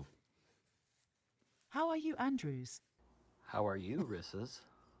 Here we go. How are you, Andrews? How are you, Rissas?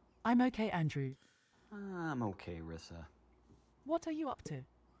 I'm okay, Andrew. I'm okay, Rissa. What are you up to?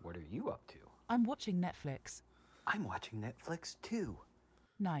 What are you up to? I'm watching Netflix. I'm watching Netflix too.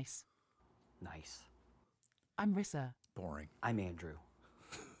 Nice. Nice. I'm Rissa. Boring. I'm Andrew.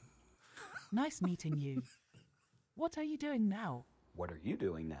 Nice meeting you. What are you doing now? What are you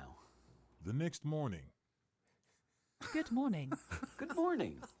doing now? The next morning. Good morning. Good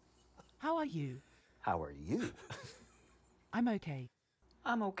morning. How are you? How are you? I'm okay.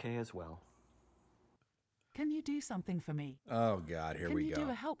 I'm okay as well. Can you do something for me? Oh, God, here Can we you go. do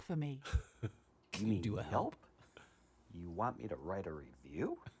a help for me? You mean do a help? You want me to write a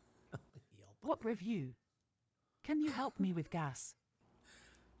review? What review? Can you help me with gas?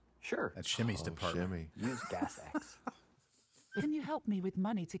 Sure. That's Shimmy's department. Shimmy. Use Gas X. Can you help me with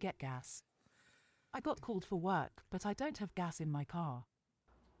money to get gas? I got called for work, but I don't have gas in my car.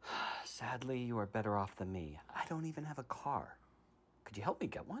 Sadly, you are better off than me. I don't even have a car. Could you help me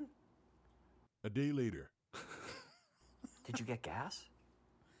get one? A day later. Did you get gas?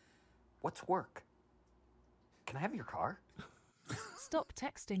 What's work? Can I have your car? Stop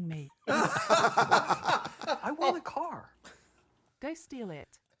texting me. I want a car. Go steal it.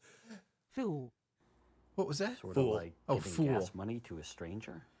 Fool. What was that? Sort Fool. of like Oh, giving fool. gas money to a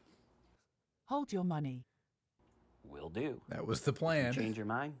stranger. Hold your money. Will do. That was the plan. Change your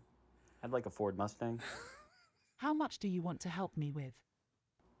mind? I'd like a Ford Mustang. How much do you want to help me with?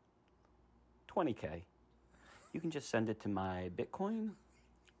 20K. You can just send it to my Bitcoin,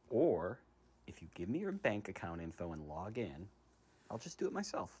 or if you give me your bank account info and log in, I'll just do it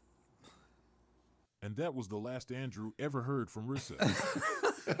myself. And that was the last Andrew ever heard from Rissa.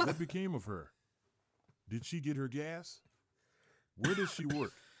 What became of her? Did she get her gas? Where does she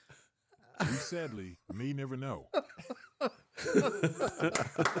work? We sadly may never know.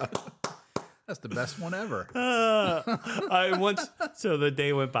 That's the best one ever. So the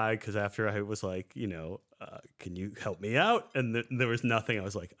day went by because after I was like, can you help me out? And there was nothing. I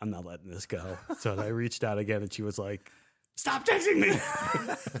was like, I'm not letting this go. So I reached out again, and she was like, stop texting me.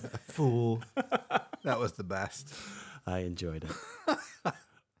 Fool. That was the best. I enjoyed it.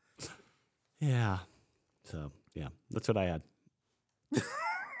 Yeah. So yeah, that's what I had.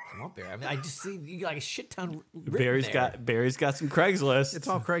 Come on, Barry. I mean, I just see you got like a shit ton. written Barry's got some Craigslist. It's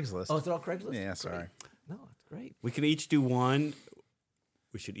all Craigslist. Oh, is it all Craigslist? Yeah, Great. sorry. No, it's great. We can each do one.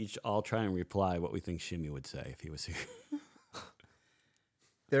 We should each all try and reply what we think Shimmy would say if he was here.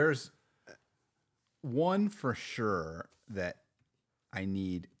 There's one for sure that I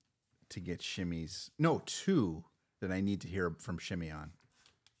need to get Shimmy's. No, two that I need to hear from Shimmy on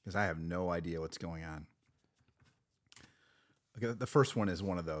because I have no idea what's going on. Okay, the first one is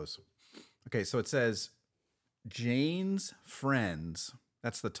one of those. Okay, so it says Jane's Friends.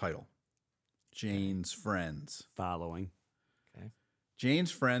 That's the title. Jane's Friends. Following.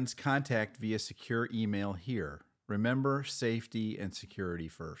 Jane's Friends contact via secure email here. Remember, safety and security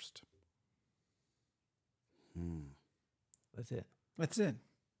first. That's it. That's it.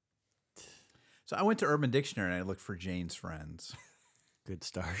 So I went to Urban Dictionary and I looked for Jane's Friends. Good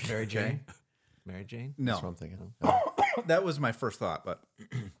start. Mary Jane? Mary Jane? No. That's what I'm thinking. That was my first thought, but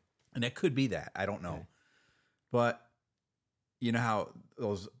And it could be that. I don't know. Okay. But you know how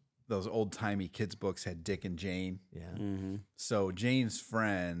those old timey kids books had Dick and Jane? Yeah. Mm-hmm. So Jane's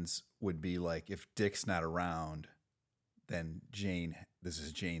friends would be like, if Dick's not around, then this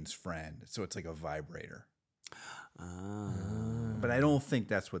is Jane's friend. So it's like a vibrator. But I don't think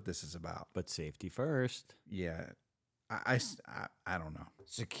that's what this is about. But safety first. Yeah. I don't know.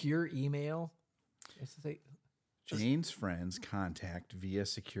 Secure email. What's it say? Jane's friends contact via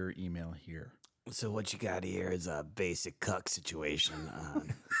secure email here. So what you got here is a basic cuck situation.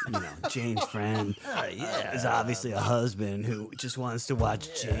 Jane's friend is obviously a husband who just wants to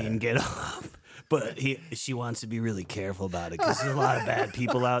watch Jane get off. But she wants to be really careful about it because there's a lot of bad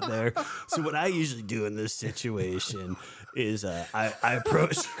people out there. So what I usually do in this situation is I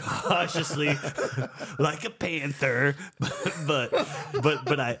approach cautiously like a panther, but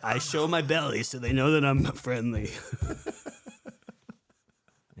I show my belly so they know that I'm friendly.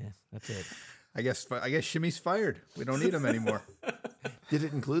 Yeah, that's it. I guess Shimmy's fired. We don't need him anymore. Did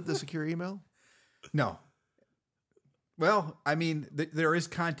it include the secure email? No. Well, I mean, there is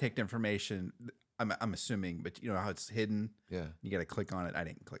contact information. I'm assuming, but you know how it's hidden. Yeah. You got to click on it. I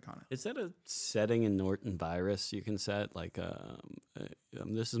didn't click on it. Is that a setting in Norton Virus you can set? Like,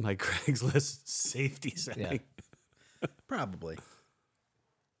 this is my Craigslist safety setting. Probably.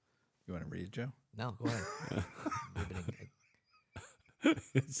 You want to read it, Joe? No, go ahead.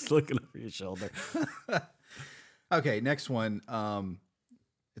 It's looking over your shoulder. Okay, next one.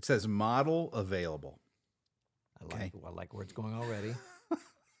 It says model available. I like where it's going already.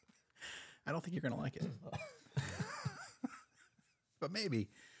 I don't think you're going to like it. But maybe.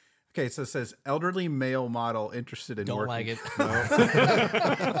 Okay, so it says elderly male model interested in Don't working. like it.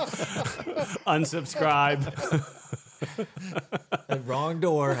 Unsubscribe. Wrong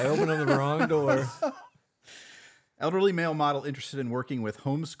door. I opened up the wrong door. Elderly male model interested in working with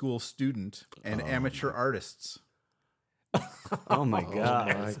homeschool student and amateur artists. Oh my God.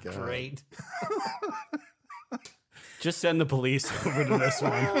 My God. Great. Just send the police over to this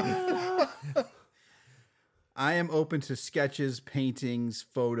one. I am open to sketches, paintings,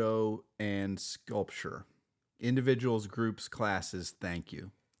 photo, and sculpture. Individuals, groups, classes, thank you.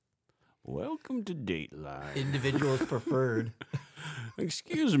 Welcome to Dateline. Individuals preferred.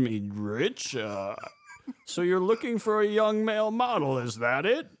 Excuse me, Rich. So you're looking for a young male model, is that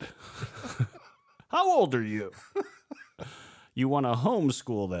it? How old are you? You want to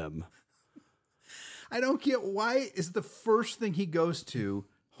homeschool them? I don't get why is the first thing he goes to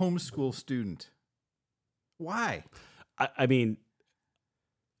homeschool student. Why? I mean,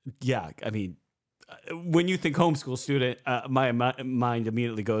 when you think homeschool student, my mind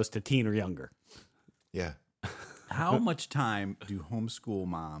immediately goes to teen or younger. Yeah. How much time do homeschool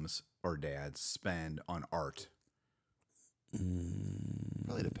moms or dads spend on art?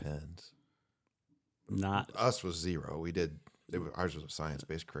 Probably depends. Not, Us was zero. Ours was a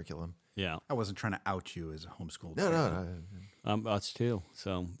science-based curriculum. yeah. I wasn't trying to out you as a homeschool No, dad. no. Us too.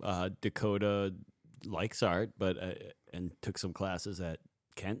 So Dakota likes art, but and took some classes at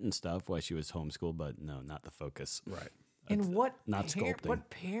Kent and stuff while she was homeschooled, but no, not the focus. Right. And what not sculpting. What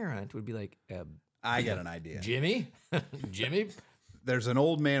parent would be like, I got an idea. Jimmy? Jimmy? There's an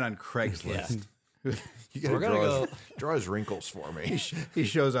old man on Craigslist. You gotta We're gonna draw his wrinkles for me. He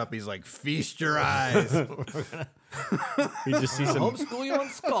shows up. He's like, feast your eyes. You just see some Homeschool you on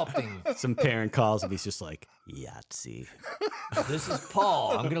sculpting. some parent calls and he's just like, Yahtzee. This is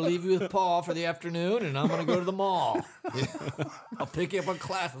Paul. I'm going to leave you with Paul for the afternoon, and I'm going to go to the mall. I'll pick you up when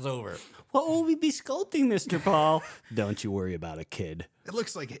class is over. What will we be sculpting, Mr. Paul? Don't you worry about it, kid. It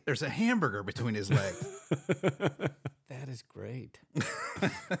looks like there's a hamburger between his legs. That is great.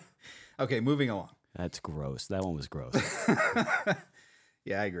 Okay, moving along. That's gross. That one was gross.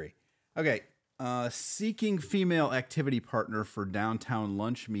 Yeah, I agree. Okay, seeking female activity partner for downtown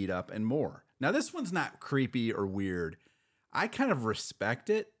lunch meetup and more. Now, this one's not creepy or weird. I kind of respect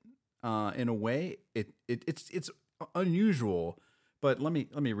it in a way. It's unusual, but let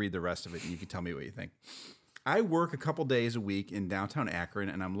me read the rest of it, and you can tell me what you think. I work a couple days a week in downtown Akron,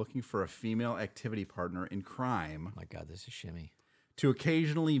 and I'm looking for a female activity partner in crime Oh my God, this is Shimmy. to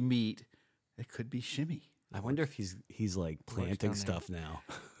occasionally meet. It could be Shimmy. I wonder if he's like planting down there. stuff now.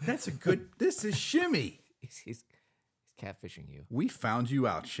 That's a good. This is Shimmy. He's catfishing you. We found you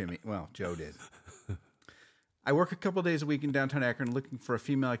out, Shimmy. Well, Joe did. I work a couple days a week in downtown Akron looking for a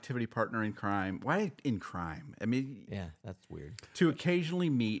female activity partner in crime. Why in crime? I mean, Yeah, that's weird. to occasionally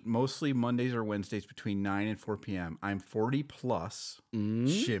meet, mostly Mondays or Wednesdays between 9 and 4 p.m. I'm 40 plus,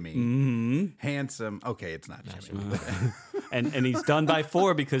 Shimmy, handsome. Okay, it's not Shimmy. And he's done by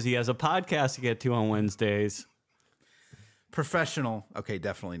 4 because he has a podcast to get to on Wednesdays. Professional. Okay,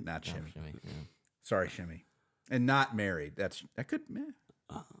 definitely not Yeah, Shimmy. Shimmy, yeah. Sorry, Shimmy. And not married. That could.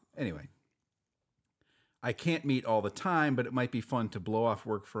 Anyway. I can't meet all the time, but it might be fun to blow off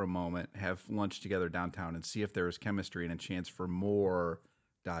work for a moment, have lunch together downtown, and see if there is chemistry and a chance for more ...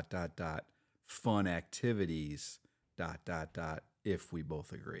 fun activities ... if we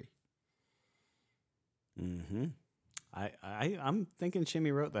both agree. Mm-hmm. I'm thinking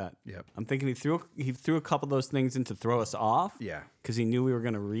Shimmy wrote that. Yep. I'm thinking he threw a couple of those things in to throw us off. Yeah. Because he knew we were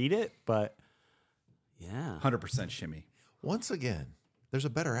going to read it, but yeah. 100% Shimmy. Once again, there's a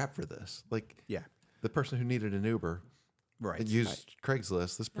better app for this. Like, Yeah. the person who needed an Uber Right. used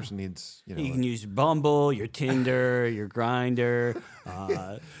Craigslist. This person needs, You can use Bumble, your Tinder, your Grinder,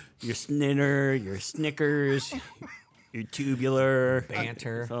 your Snitter, your Snickers, your Tubular.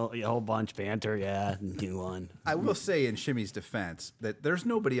 Banter. So, a whole bunch. Banter, yeah. New one. I will say in Shimmy's defense that there's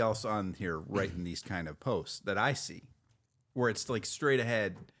nobody else on here writing these kind of posts that I see where it's like straight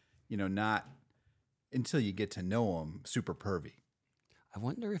ahead, not until you get to know them, super pervy. I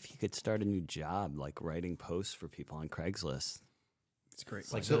wonder if he could start a new job, like writing posts for people on Craigslist. It's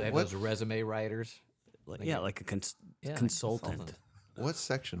great. Like So they have what- those resume writers. Like, Like yeah, a- like a Yeah, consultant. What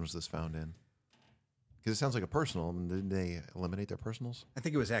section was this found in? Because it sounds like a personal. Did they eliminate their personals? I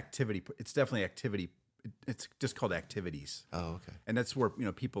think it was activity. It's definitely activity. It's just called activities. Oh, okay. And that's where,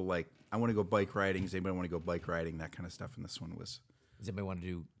 people like, I want to go bike riding. Does anybody want to go bike riding? That kind of stuff. And this one was, Does anybody want to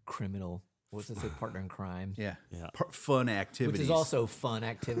do criminal? What's it say? Partner in crime. yeah. Yeah. Fun activities. Which is also fun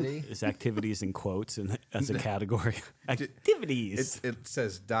activity. Is activities in quotes as a category. Activities. It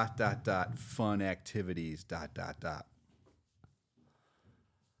says ... fun activities ...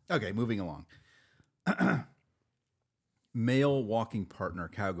 Okay, moving along. Male walking partner,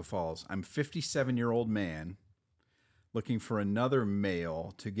 Cuyahoga Falls. I'm 57-year-old man looking for another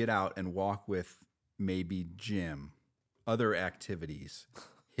male to get out and walk with, maybe gym. Other activities.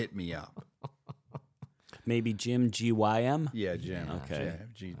 Hit me up. Maybe Jim, GYM. Yeah, gym. Okay. Yeah,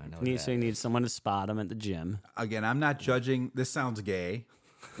 G- I know what So you need someone to spot him at the gym. Again, I'm not judging. This sounds gay,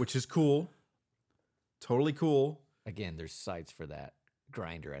 which is cool. Totally cool. Again, there's sites for that.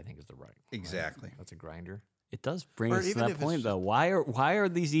 Grinder, I think, is the right. Exactly. That's a grinder. It does bring Or us to even that if it's point, just- though. Why are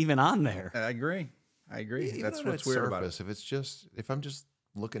these even on there? I agree. Even That's on what's its weird about it. surface, if I'm just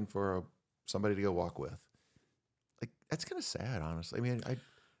looking for somebody to go walk with, like that's kind of sad, honestly. I mean,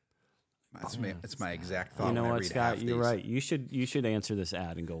 It's my exact thought. You know when I what, read Scott? half You're these. right. You should answer this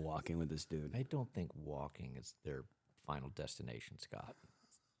ad and go walking with this dude. I don't think walking is their final destination, Scott.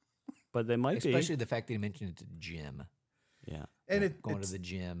 But they might Especially the fact that he mentioned it's a gym. be. Yeah. And Going to the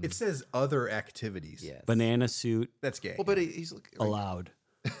gym. it says other activities. Yes. Banana suit That's gay. well, but he's looking. allowed.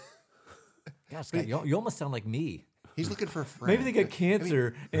 God, Scott, you almost sound like me. He's looking for a friend. Maybe they got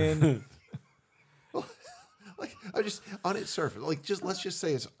cancer and Like I just on its surface, like let's just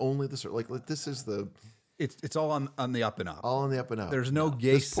say it's only the surface. Like this is the it's all on the up and up. all on the up and up. There's no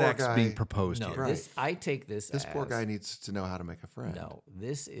gay This poor sex guy- being proposed no. here. Right. I take this. This poor as- guy needs to know how to make a friend. No,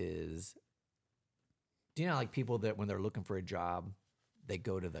 this is. Do you know, like people that when they're looking for a job, they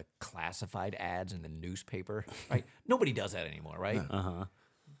go to the classified ads in the newspaper, right? Nobody does that anymore, right? Uh-huh.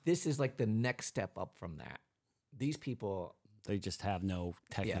 This is like the next step up from that. These people, They just have no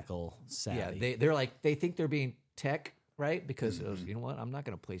technical savvy. yeah, they're like they think they're being tech, right? Because it was, you know what? I'm not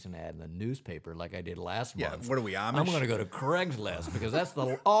going to place an ad in the newspaper like I did last Yeah, month. what are we, Amish? I'm going to go to Craigslist because that's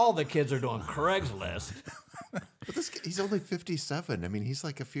all the kids are doing Craigslist. But he's only 57. I mean, he's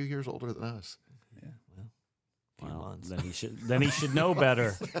like a few years older than us. Few Well, months. then he should know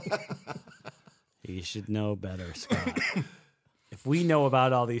better. He should know better, Scott. If we know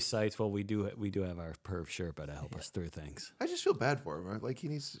about all these sites, well, we do have our perv Sherpa to help us through things. I just feel bad for him. Right? Like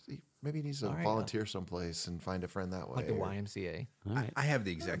maybe he needs to All right, volunteer someplace and find a friend that way. Like the or- YMCA. All right. I have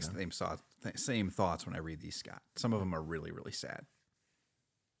the exact same thoughts when I read these, Scott. Some of them are really, really sad.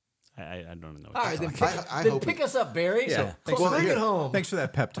 I don't know. What All you're right, then talking pick, I then hope pick he- us up, Barry. Yeah. So, Well, bring here- it home. Thanks for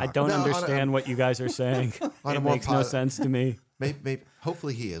that pep talk. I don't No, on a- understand what you guys are saying. On a It more makes no sense to me. Maybe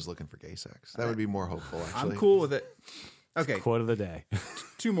hopefully he is looking for gay sex. That would be more hopeful. Actually, I'm cool with it. Okay, Quote of the day.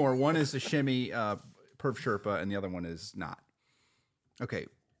 two more. One is the shimmy perv Sherpa, and the other one is not. Okay,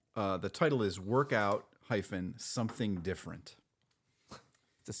 the title is Workout - Something Different. It's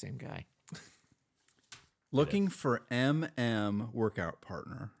the same guy. Looking for workout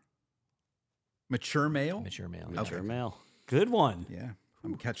partner. Mature male? Mature male. Mature male. Good one. Yeah,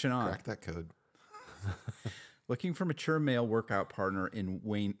 I'm catching on. crack that code. Looking for mature male workout partner in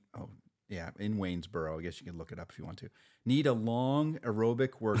in Waynesboro. I guess you can look it up if you want to. Need a long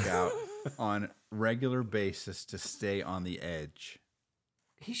aerobic workout on regular basis to stay on the edge.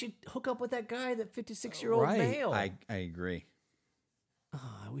 He should hook up with that guy, that 56-year-old Right. male. I agree.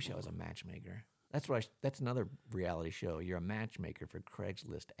 Oh, I wish I was a matchmaker. That's what. That's another reality show. You're a matchmaker for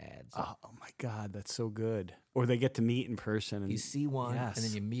Craigslist ads. Oh my God, that's so good. Or they get to meet in person. And You see one, and then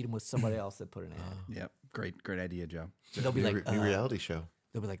Yes. you meet him with somebody else that put an ad. Yep. Great idea, Joe. They'll be like, new reality show.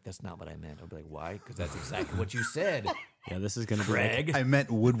 they'll be like, that's not what I meant. I'll be like, why? Because that's exactly what you said, Yeah, this is gonna be like, Greg. I meant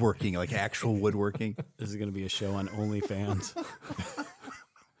woodworking, like actual woodworking. this is gonna be a show on OnlyFans.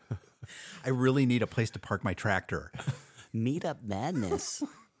 I really need a place to park my tractor. Meetup madness.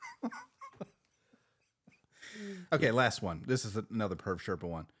 Okay, last one. This is another Perv Sherpa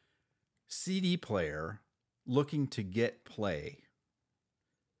one. CD player looking to get play.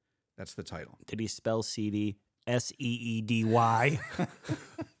 That's the title. Did he spell CD SEEDY?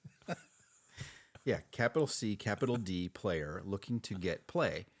 Yeah, capital C, capital D player looking to get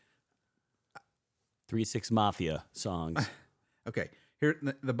play. 3-6 Mafia songs. Okay, here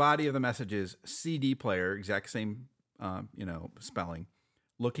the body of the message is CD player, exact same, spelling,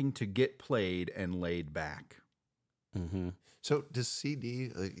 looking to get played and laid back. Mm-hmm. So does CD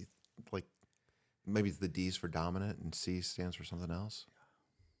like maybe the D's for dominant and C stands for something else?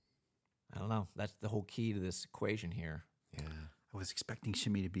 I don't know. That's the whole key to this equation here. Yeah, I was expecting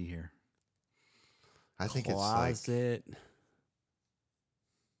Shimmy to be here. I think it's Closet.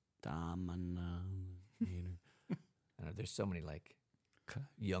 Domino. I know, there's so many like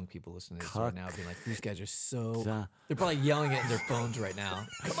young people listening to this Cuck. right now, being like, these guys are so. Da- They're probably yelling it in their phones right now.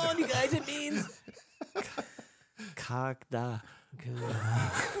 Come on, you guys! It means. Cock da.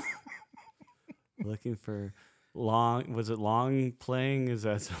 Looking for long. Was it long playing? Is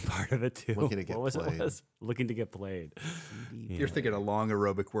that some part of it too? Looking to get what was played. it? Was? Looking to get played. Yeah. You're thinking a long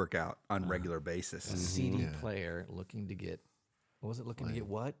aerobic workout on regular basis. CD Yeah. player looking to get. What was it? Looking to get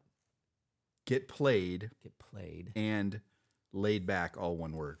what? Get played Get played. and laid back, all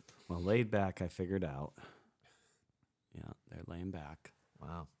one word. Well, laid back. I figured out. Yeah, they're laying back.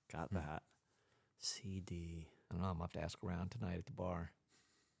 Wow. Got that. CD. I don't know. I'm gonna have to ask around tonight at the bar.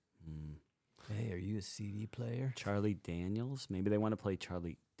 Hmm. Hey, are you a CD player? Charlie Daniels. Maybe they want to play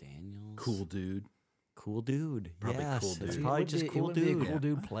Charlie Daniels. Cool dude. Cool dude. Probably yes, cool it's dude. It probably would just be- cool it would be dude. a cool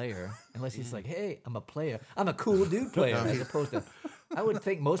dude player, unless he's like, "Hey, I'm a player. I'm a cool dude player," as opposed to. I would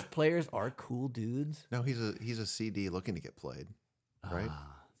think most players are cool dudes. No, he's a CD looking to get played, right?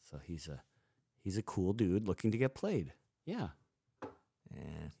 So he's a cool dude looking to get played. Yeah,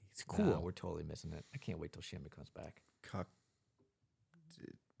 Yeah, he's cool. No, we're totally missing it. I can't wait till Shimmy comes back. Cuck.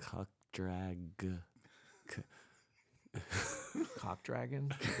 Cock drag. Cock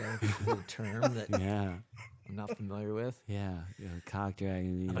dragon, is that a little term that Yeah, I'm not familiar with. yeah. Cock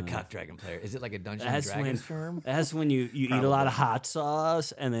dragon. I'm a cock dragon player. Is it like a Dungeons and That's Dragons when- term? That's when you eat a lot of hot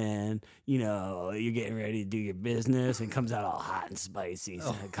sauce and then, you're getting ready to do your business and it comes out all hot and spicy.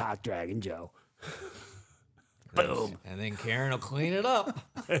 So Cock Dragon Joe. Boom. And then Karen will clean it up.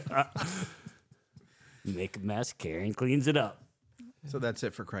 You make a mess, Karen cleans it up. So that's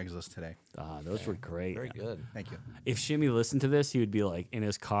it for Craigslist today. Those were great. Very good. Thank you. If Shimmy listened to this, he would be like in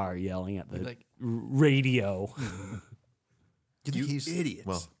his car yelling at the like- radio. You You think idiots.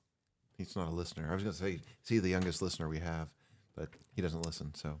 Well, he's not a listener. I was going to say, he's the youngest listener we have, but he doesn't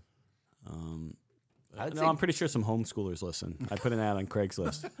listen. So I'd No, say I'm pretty sure some homeschoolers listen. I put an ad on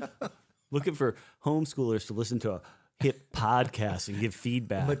Craigslist. Looking for homeschoolers to listen to a hip podcast and give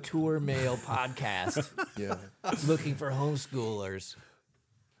feedback. mature male podcast yeah. looking for homeschoolers.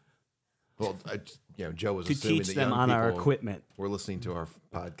 Well, Joe was to assuming teach that them young on our people equipment. were listening to our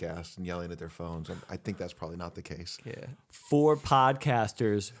podcast and yelling at their phones. I think that's probably not the case. Yeah. 4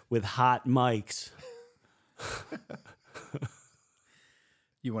 podcasters with hot mics.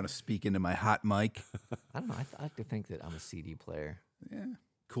 You want to speak into my hot mic? I don't know. I like to think that I'm a CD player. Yeah.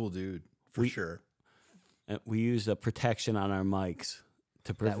 Cool dude, for sure. And we use a protection on our mics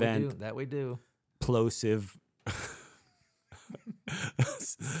to prevent That we do. plosive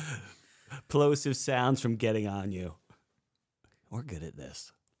plosive sounds from getting on you. We're good at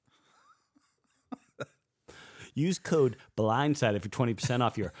this. Use code BLINDSIDE for 20%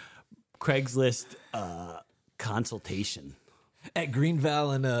 off your Craigslist consultation. At Green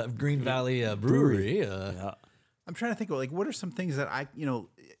Valley Brewery. Yeah. I'm trying to think of what are some things that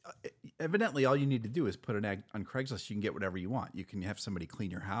evidently all you need to do is put an ad on Craigslist. You can get whatever you want. You can have somebody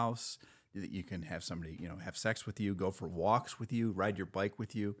clean your house. You can have somebody, have sex with you, go for walks with you, ride your bike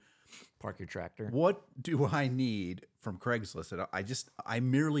with you. Park your tractor. What do I need from Craigslist? I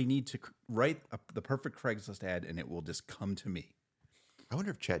merely need to write the perfect Craigslist ad and it will just come to me. I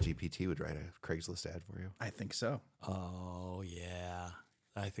wonder if ChatGPT would write a Craigslist ad for you. I think so. Oh, yeah.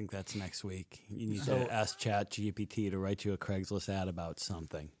 I think that's next week. You need to ask ChatGPT to write you a Craigslist ad about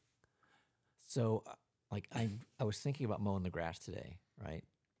something. So, like, I was thinking about mowing the grass today, right?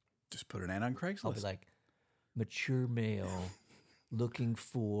 Just put an ad on Craigslist. I'll be like, mature male looking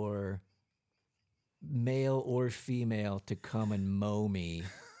for male or female to come and mow me.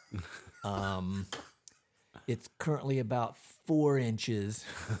 It's currently about 4 inches.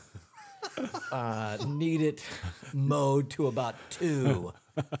 Need it mowed to about 2.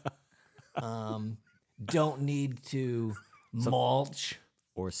 Don't need to mulch.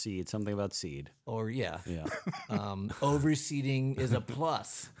 Or seed, something about seed. Or, yeah. Yeah. Overseeding is a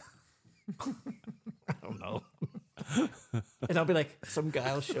plus. I don't know. And I'll be like, some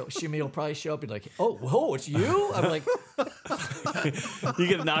guy will show, Shimmy will probably show up and be like, oh, it's you? I'm like, You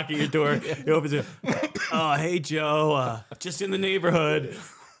get a knock at your door. He opens it. Oh, hey, Joe. Just in the neighborhood.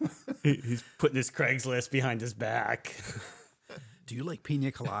 He's putting his Craigslist behind his back. Do you like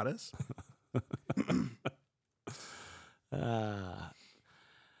pina coladas?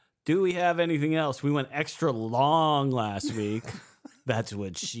 Do we have anything else? We went extra long last week. That's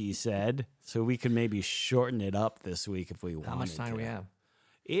what she said. So we could maybe shorten it up this week if we wanted to. how much time do we have?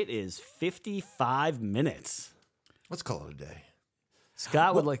 It is 55 minutes. Let's call it a day.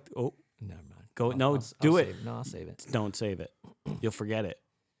 Scott would like... Oh, Never mind. Go- no, I'll do save it. No, I'll save it. don't save it. You'll forget it.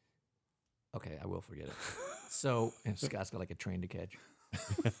 Okay, I will forget it. So, and Scott's got like a train to catch.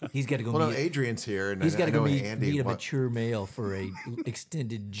 He's got to go Well, no, meet. Adrian's here, and He's got to go meet Andy. a mature male for a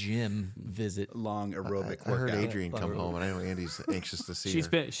extended gym visit. Long aerobic I heard workout. Adrian come home, and I know Andy's anxious to see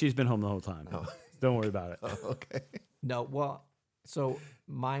her. She's been home the whole time. Don't worry about it. Okay. No, well, so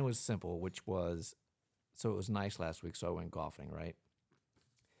mine was simple, which was, so it was nice last week, so I went golfing, right?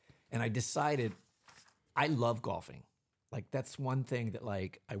 And I decided I love golfing. Like, that's one thing that,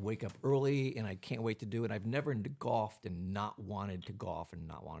 like, I wake up early and I can't wait to do it. I've never golfed and not wanted to golf and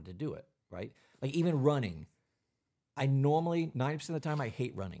not wanted to do it, right? Like, even running. I normally, 90% of the time, I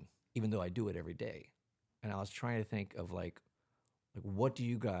hate running, even though I do it every day. And I was trying to think of, like what do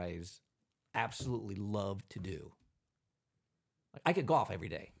you guys absolutely love to do? Like, I could golf every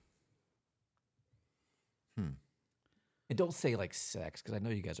day. And don't say, like, sex, because I know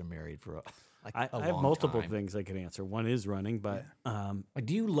you guys are married for a I have long multiple time. things I could answer. One is running, but Like,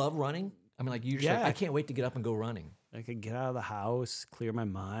 do you love running? I mean, like, you just like, Yeah. I can't wait to get up and go running. I could get out of the house, clear my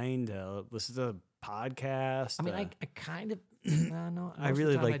mind, listen to a podcast. I mean, I kind of, no. I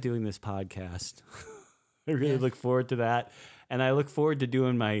really like doing this podcast. I really look forward to that. And I look forward to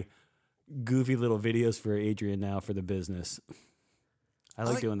doing my goofy little videos for Adrian now for the business. I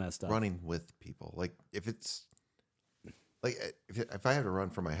like doing that stuff. Running with people. Like, if it's... Like, if I have to run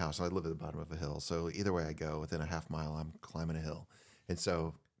from my house, I live at the bottom of a hill. So either way I go, within a half mile, I'm climbing a hill. And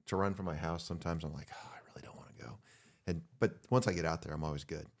so to run from my house, sometimes I'm like, oh, I really don't want to go. But once I get out there, I'm always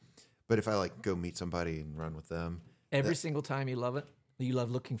good. But if I like go meet somebody and run with them. Every single time you love it? You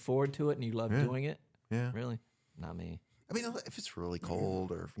love looking forward to it and you love doing it? Yeah. Really? Not me. I mean, if it's really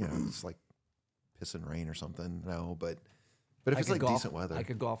cold or, it's like piss and rain or something, no. But if it's like decent weather. I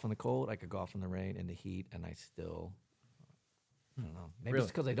could golf in the cold. I could golf in the rain, in the heat, and I still... I don't know. Maybe Really?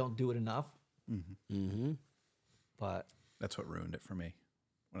 it's because I don't do it enough. Mm-hmm. But That's what ruined it for me.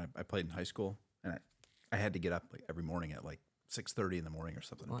 When I played in high school, and I had to get up like every morning at like 6:30 in the morning or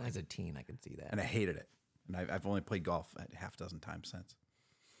something. well, as a teen, I could see that. And I hated it. And I've only played golf a half dozen times since.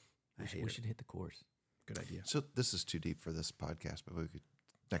 we should hit the course. Good idea. So this is too deep for this podcast, but we could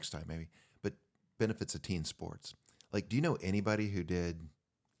next time maybe. But benefits of teen sports. Like, do you know anybody who did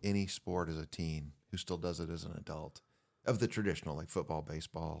any sport as a teen who still does it as an adult? Of the traditional, like football,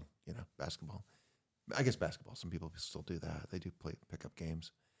 baseball, basketball. I guess basketball. Some people still do that. They do play pickup games.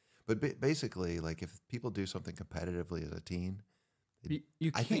 But basically, like, if people do something competitively as a teen,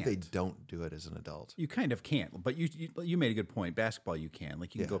 I think they don't do it as an adult. You kind of can't, but you made a good point. Basketball, you can.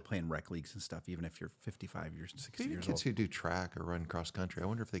 Like, you can go play in rec leagues and stuff, even if you're 55 years, 60 Even years kids old. who do track or run cross country, I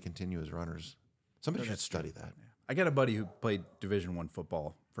wonder if they continue as runners. Somebody should study that. I got a buddy who played Division I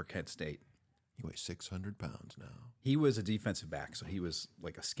football for Kent State. He weighs 600 pounds now. He was a defensive back, so he was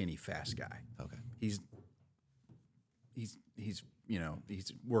like a skinny, fast guy. Okay. He's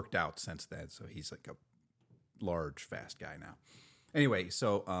worked out since then, so he's like a large, fast guy now. Anyway,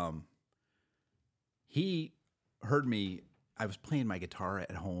 so he heard me. I was playing my guitar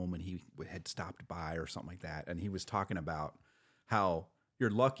at home, and he had stopped by or something like that, and he was talking about how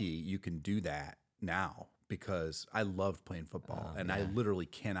you're lucky you can do that now. Because I loved playing football, and I literally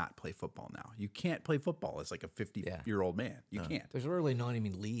cannot play football now. You can't play football as like a 50-year-old man. You can't. There's really not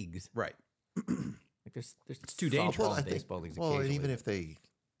even leagues. Right. Like, there's It's too softball dangerous. and baseball leagues Well, and occasionally. even if they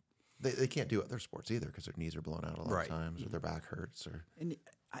They can't do other sports either because their knees are blown out a lot Right. of times, or their back hurts, or And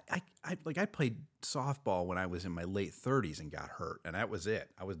I played softball when I was in my late 30s and got hurt, and that was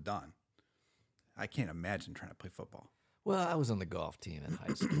it. I was done. I can't imagine trying to play football. Well, I was on the golf team in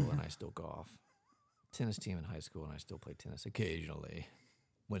high school, and I still golf. Tennis team in high school, and I still play tennis occasionally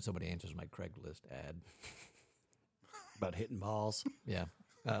when somebody answers my Craigslist ad. About hitting balls. Yeah.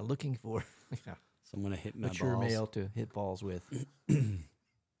 Looking for Someone to hit my mature balls. male to hit balls with.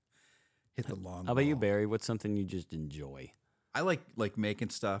 Hit the long How about you, ball. Barry? What's something you just enjoy? I like making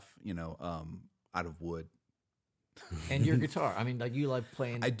stuff, out of wood. And your guitar. I mean, like you like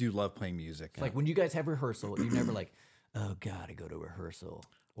playing. I do love playing music. Like when you guys have rehearsal, you never like, oh, God, I go to rehearsal.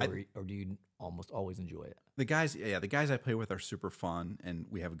 Or do you almost always enjoy it? the guys I play with are super fun and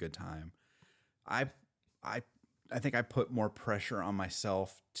we have a good time. I think I put more pressure on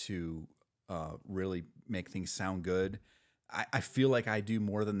myself to really make things sound good. I feel like I do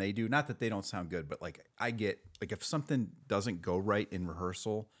more than they do. Not that they don't sound good, but like I get like if something doesn't go right in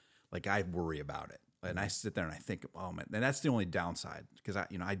rehearsal, like I worry about it. And I sit there and I think, oh man, and that's the only downside because I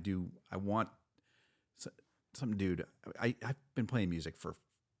want some dude. I've been playing music for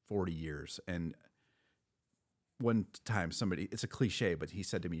 40 years, and one time it's a cliche, but he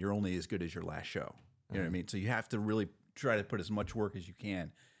said to me, "You're only as good as your last show." You know what I mean? So you have to really try to put as much work as you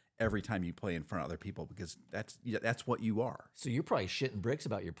can every time you play in front of other people because that's what you are. So you're probably shitting bricks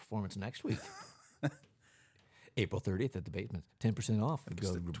about your performance next week. April 30th at the Basement. 10% off.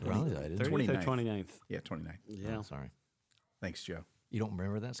 Go to Brownies. 30th or 29th. 29th? Yeah, 29. Yeah. Oh, sorry. Thanks, Joe. You don't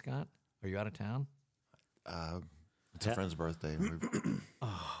remember that, Scott? Are you out of town? it's a friend's birthday.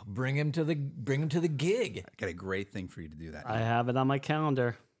 Bring him to the gig. I got a great thing for you to do that. I have it on my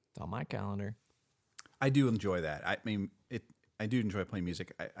calendar. It's on my calendar. I do enjoy that. I mean, I do enjoy playing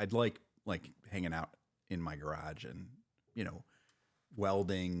music. I'd like hanging out in my garage and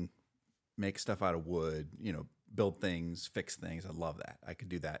welding, make stuff out of wood. Build things, fix things. I love that. I could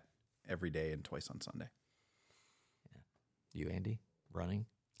do that every day and twice on Sunday. You, Andy? Running?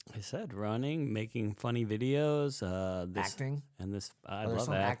 I said running, making funny videos, Acting? and this. I Are there love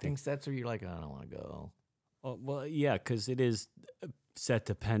some acting. acting sets where you're like, I don't want to go? Oh, well, yeah, because it is set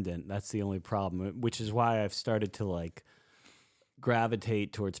dependent. That's the only problem, which is why I've started to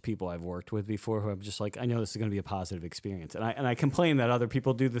gravitate towards people I've worked with before who I'm just like, I know this is going to be a positive experience. And I complain that other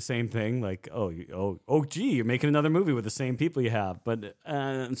people do the same thing. Like, gee, you're making another movie with the same people you have. But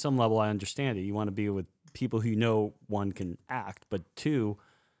on some level, I understand it. You want to be with people who one, can act, but two,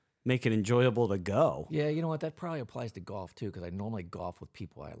 make it enjoyable to go. Yeah, you know what? That probably applies to golf, too, because I normally golf with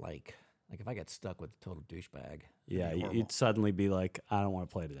people I like. Like, if I get stuck with a total douchebag. Yeah, you'd suddenly be like, I don't want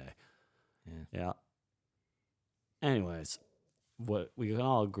to play today. Yeah. Anyways, what we can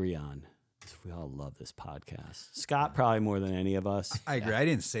all agree on is we all love this podcast. Scott probably more than any of us. I agree. I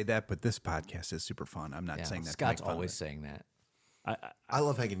didn't say that, but this podcast is super fun. I'm not saying that. to make Scott's fun of always it. saying that. I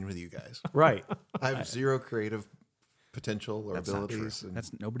love hanging with you guys. Right. I have zero creative potential or That's not true. abilities.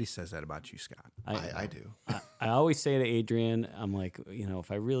 And Nobody says that about you, Scott. I do. I always say to Adrian, I'm like,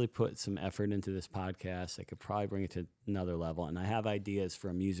 if I really put some effort into this podcast, I could probably bring it to another level. And I have ideas for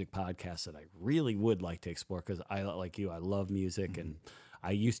a music podcast that I really would like to explore because I, like you, I love music and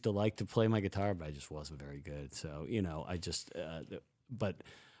I used to like to play my guitar, but I just wasn't very good. So, I just, but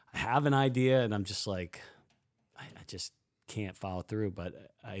I have an idea and I'm just like, I just can't follow through, but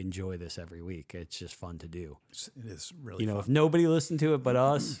I enjoy this every week. It's just fun to do. It is really fun. If nobody listened to it but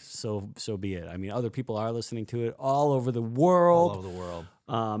us, so be it. I mean, other people are listening to it all over the world. All over the world.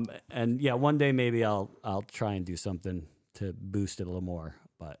 And yeah, one day maybe I'll try and do something to boost it a little more.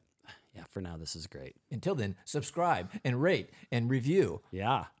 But yeah, for now, this is great. Until then, subscribe and rate and review.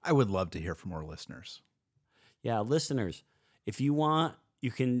 Yeah. I would love to hear from more listeners. Yeah, listeners, if you want, you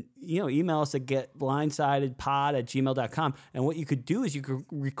can, email us at getblindsidedpod@gmail.com. And what you could do is you could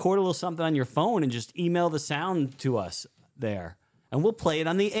record a little something on your phone and just email the sound to us there. And we'll play it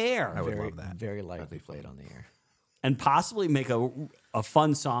on the air. I would love that. Very likely play it on the air. And possibly make a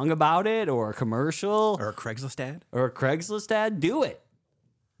fun song about it or a commercial. Or a Craigslist ad? Or a Craigslist ad. Do it.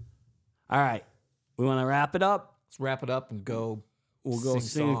 All right. We want to wrap it up. Let's wrap it up and go. We'll go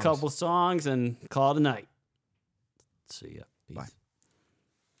sing songs. a couple songs and call it a night. See ya. Peace. Bye.